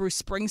that like Bruce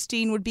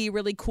Springsteen would be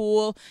really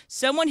cool.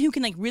 Someone who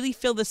can like really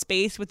fill the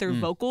space with their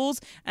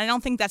vocals, and I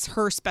don't think that's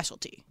her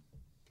specialty.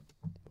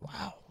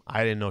 Wow.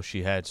 I didn't know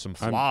she had some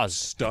flaws. I'm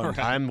stunned.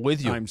 I'm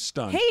with you. I'm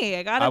stunned. Hey,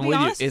 I gotta be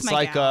honest. It's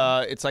like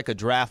it's like a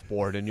draft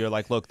board, and you're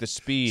like, look, the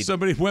speed,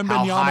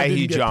 how high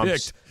he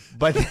jumps.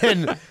 But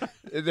then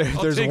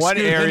there's one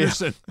area.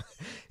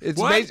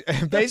 It's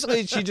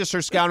basically she just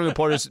her scouting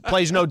report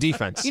plays no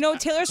defense.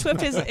 Taylor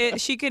Swift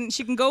is she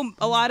can go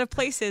a lot of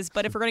places,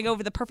 but if we're gonna go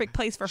over the perfect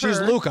place for her,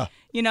 she's Luka.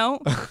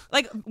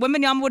 Like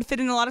Wembanyama would fit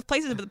in a lot of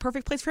places, but the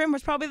perfect place for him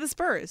was probably the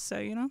Spurs.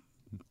 So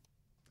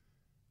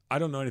I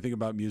don't know anything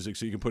about music,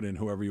 so you can put in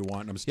whoever you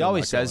want. And I'm still he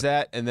always says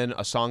that, and then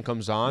a song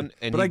comes on,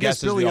 and I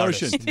guess Billy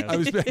Ocean. I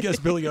guess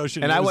Billy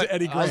Ocean. And I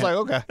was like,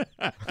 okay.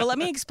 But let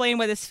me explain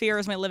why this sphere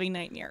is my living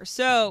nightmare.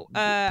 So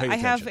I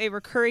have a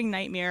recurring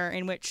nightmare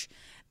in which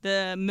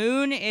the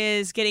moon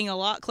is getting a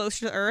lot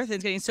closer to Earth.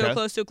 It's getting so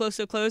close, so close,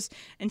 so close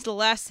until the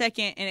last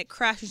second, and it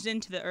crashes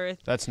into the Earth.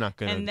 That's not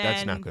good.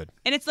 That's not good.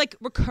 And it's like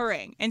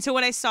recurring. And so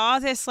when I saw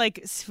this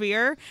like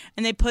sphere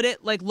and they put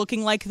it like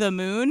looking like the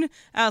moon,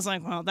 I was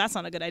like, well, that's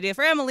not a good idea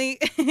for Emily.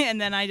 And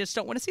then I just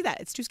don't want to see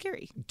that. It's too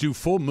scary. Do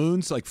full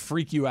moons like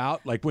freak you out?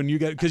 Like when you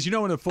get, because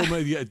when a full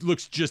moon, it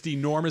looks just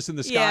enormous in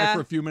the sky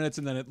for a few minutes,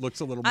 and then it looks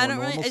a little more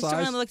normal size. I just don't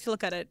really like to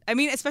look at it. I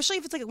mean, especially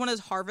if it's like one of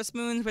those harvest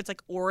moons where it's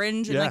like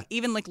orange and like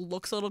even like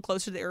looks a little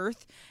closer to the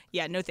Earth,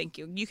 yeah, no thank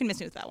you. You can miss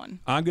me with that one.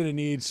 I'm going to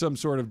need some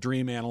sort of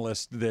dream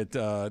analyst that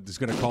is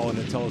going to call in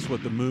and tell us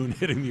what the moon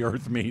hitting the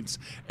Earth means.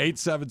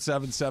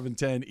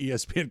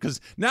 877-710-ESPN,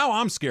 because now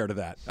I'm scared of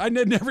that. I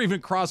never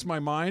even crossed my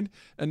mind,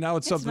 and now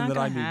it's something that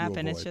I need to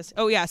avoid. It's just,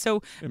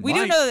 so we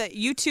do know that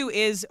U2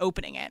 is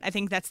opening it. I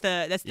think that's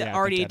the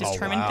already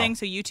determined thing.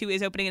 So U2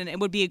 is opening it, and it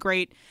would be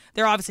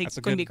they're obviously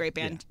going to be a great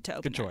band to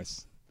open. Good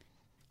choice.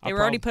 They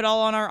were already put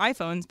all on our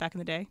iPhones back in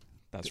the day.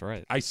 That's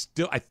right. I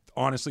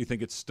honestly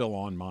think it's still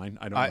on mine.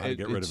 I don't know how to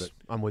get rid of it.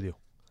 I'm with you.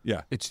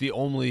 Yeah. It's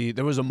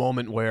there was a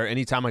moment where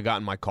anytime I got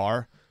in my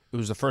car, it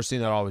was the first thing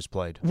that always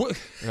played. What?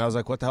 And I was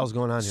like, what the hell's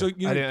going on here?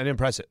 I didn't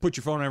press it. Put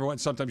your phone everywhere.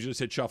 Sometimes you just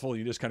hit shuffle and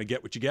you just kind of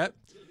get what you get.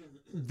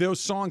 Those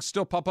songs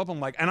still pop up.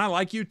 And I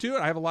like U2.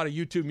 I have a lot of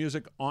U2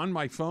 music on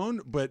my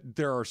phone, but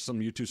there are some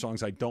U2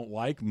 songs I don't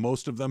like,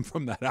 most of them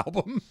from that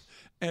album.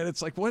 And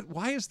it's like, what?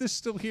 Why is this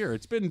still here?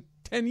 It's been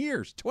 10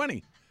 years,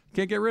 20.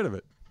 Can't get rid of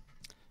it.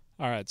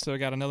 All right, so I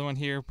got another one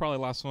here, probably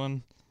last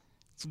one.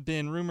 It's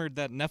been rumored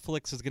that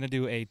Netflix is going to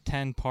do a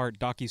 10-part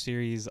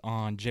docuseries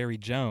on Jerry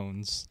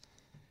Jones.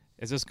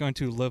 Is this going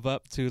to live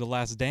up to The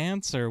Last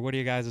Dance, or what are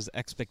you guys'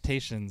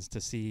 expectations to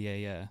see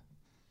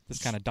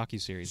this kind of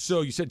docuseries?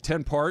 So you said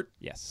 10-part?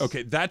 Yes.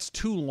 Okay, that's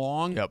too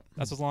long. Yep.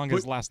 That's as long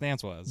as Last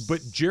Dance was.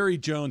 But Jerry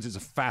Jones is a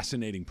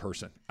fascinating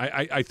person.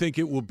 I think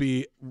it will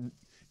be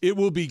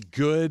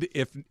good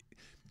if...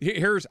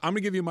 I'm going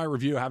to give you my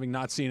review, having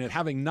not seen it,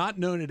 having not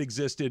known it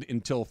existed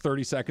until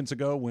 30 seconds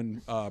ago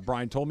when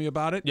Brian told me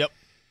about it. Yep.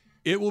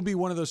 It will be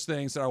one of those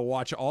things that I will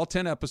watch all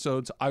 10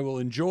 episodes. I will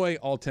enjoy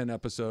all 10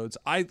 episodes.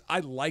 I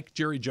like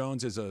Jerry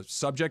Jones as a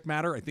subject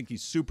matter. I think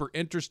he's super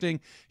interesting.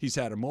 He's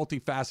had a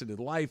multifaceted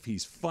life.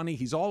 He's funny.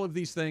 He's all of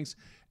these things.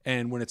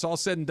 And when it's all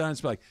said and done,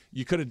 it's like,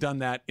 you could have done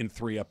that in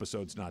 3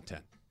 episodes, not 10.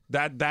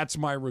 That's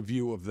my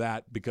review of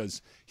that,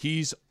 because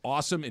he's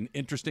awesome and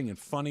interesting and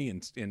funny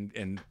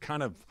and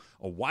kind of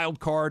a wild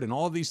card and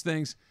all of these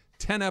things.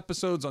 10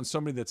 episodes on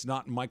somebody that's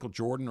not Michael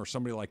Jordan or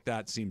somebody like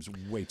that seems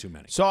way too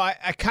many. So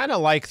I kind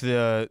of like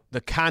the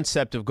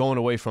concept of going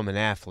away from an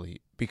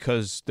athlete,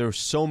 because there's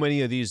so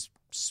many of these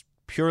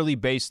purely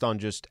based on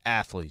just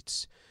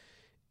athletes.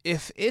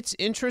 If it's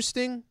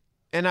interesting,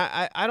 and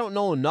I don't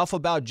know enough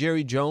about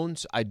Jerry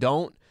Jones, I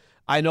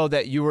know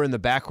that you were in the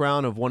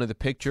background of one of the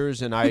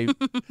pictures, and I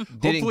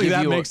didn't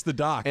give you makes the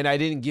doc. And I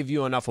didn't give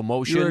you enough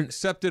emotion. You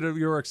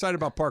were excited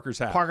about Parker's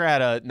hat. Parker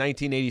had a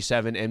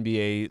 1987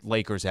 NBA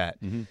Lakers hat.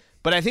 Mm-hmm.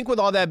 But I think with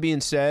all that being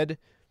said,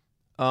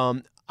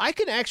 I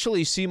can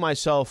actually see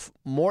myself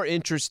more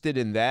interested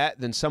in that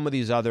than some of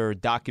these other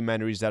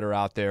documentaries that are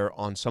out there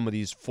on some of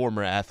these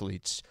former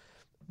athletes.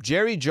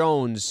 Jerry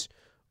Jones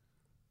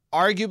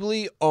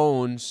arguably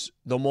owns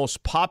the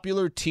most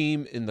popular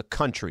team in the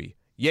country.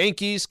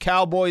 Yankees,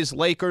 Cowboys,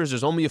 Lakers,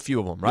 there's only a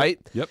few of them, right?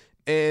 Yep.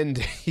 And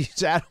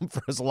he's at them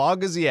for as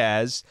long as he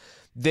has.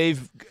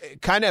 They've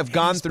kind of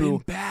gone through.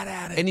 He's been bad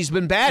at it. And he's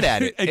been bad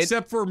at it.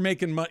 Except for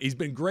making money. He's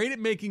been great at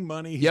making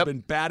money. He's been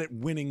bad at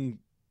winning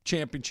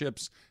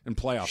championships and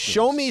playoff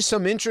Show games. me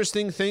some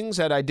interesting things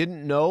that I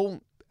didn't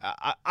know.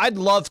 I'd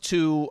love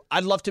to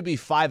be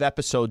 5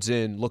 episodes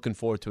in, looking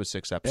forward to a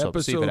 6th episode.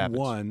 Episode see if it happens.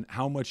 1,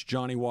 how much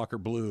Johnny Walker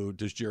Blue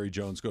does Jerry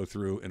Jones go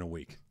through in a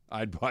week?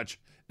 I'd watch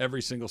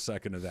every single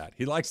second of that.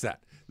 He likes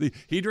that.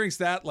 He drinks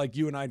that like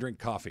you and I drink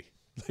coffee.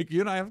 Like you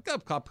and I have a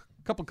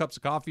couple cups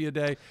of coffee a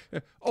day.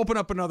 Open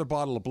up another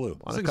bottle of Blue.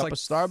 Want a cup of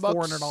Starbucks?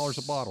 $400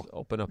 a bottle.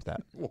 Open up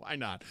that. Why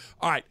not?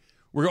 All right.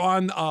 We're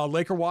on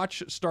Laker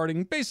Watch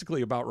starting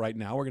basically about right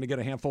now. We're going to get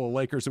a handful of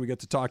Lakers that we get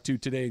to talk to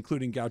today,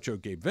 including Gaucho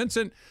Gabe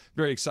Vincent.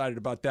 Very excited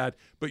about that.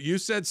 But you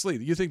said, Slee,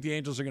 that you think the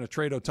Angels are going to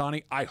trade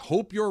Ohtani. I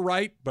hope you're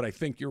right, but I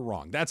think you're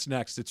wrong. That's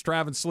next. It's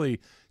Travis Slee,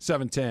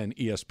 710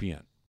 ESPN.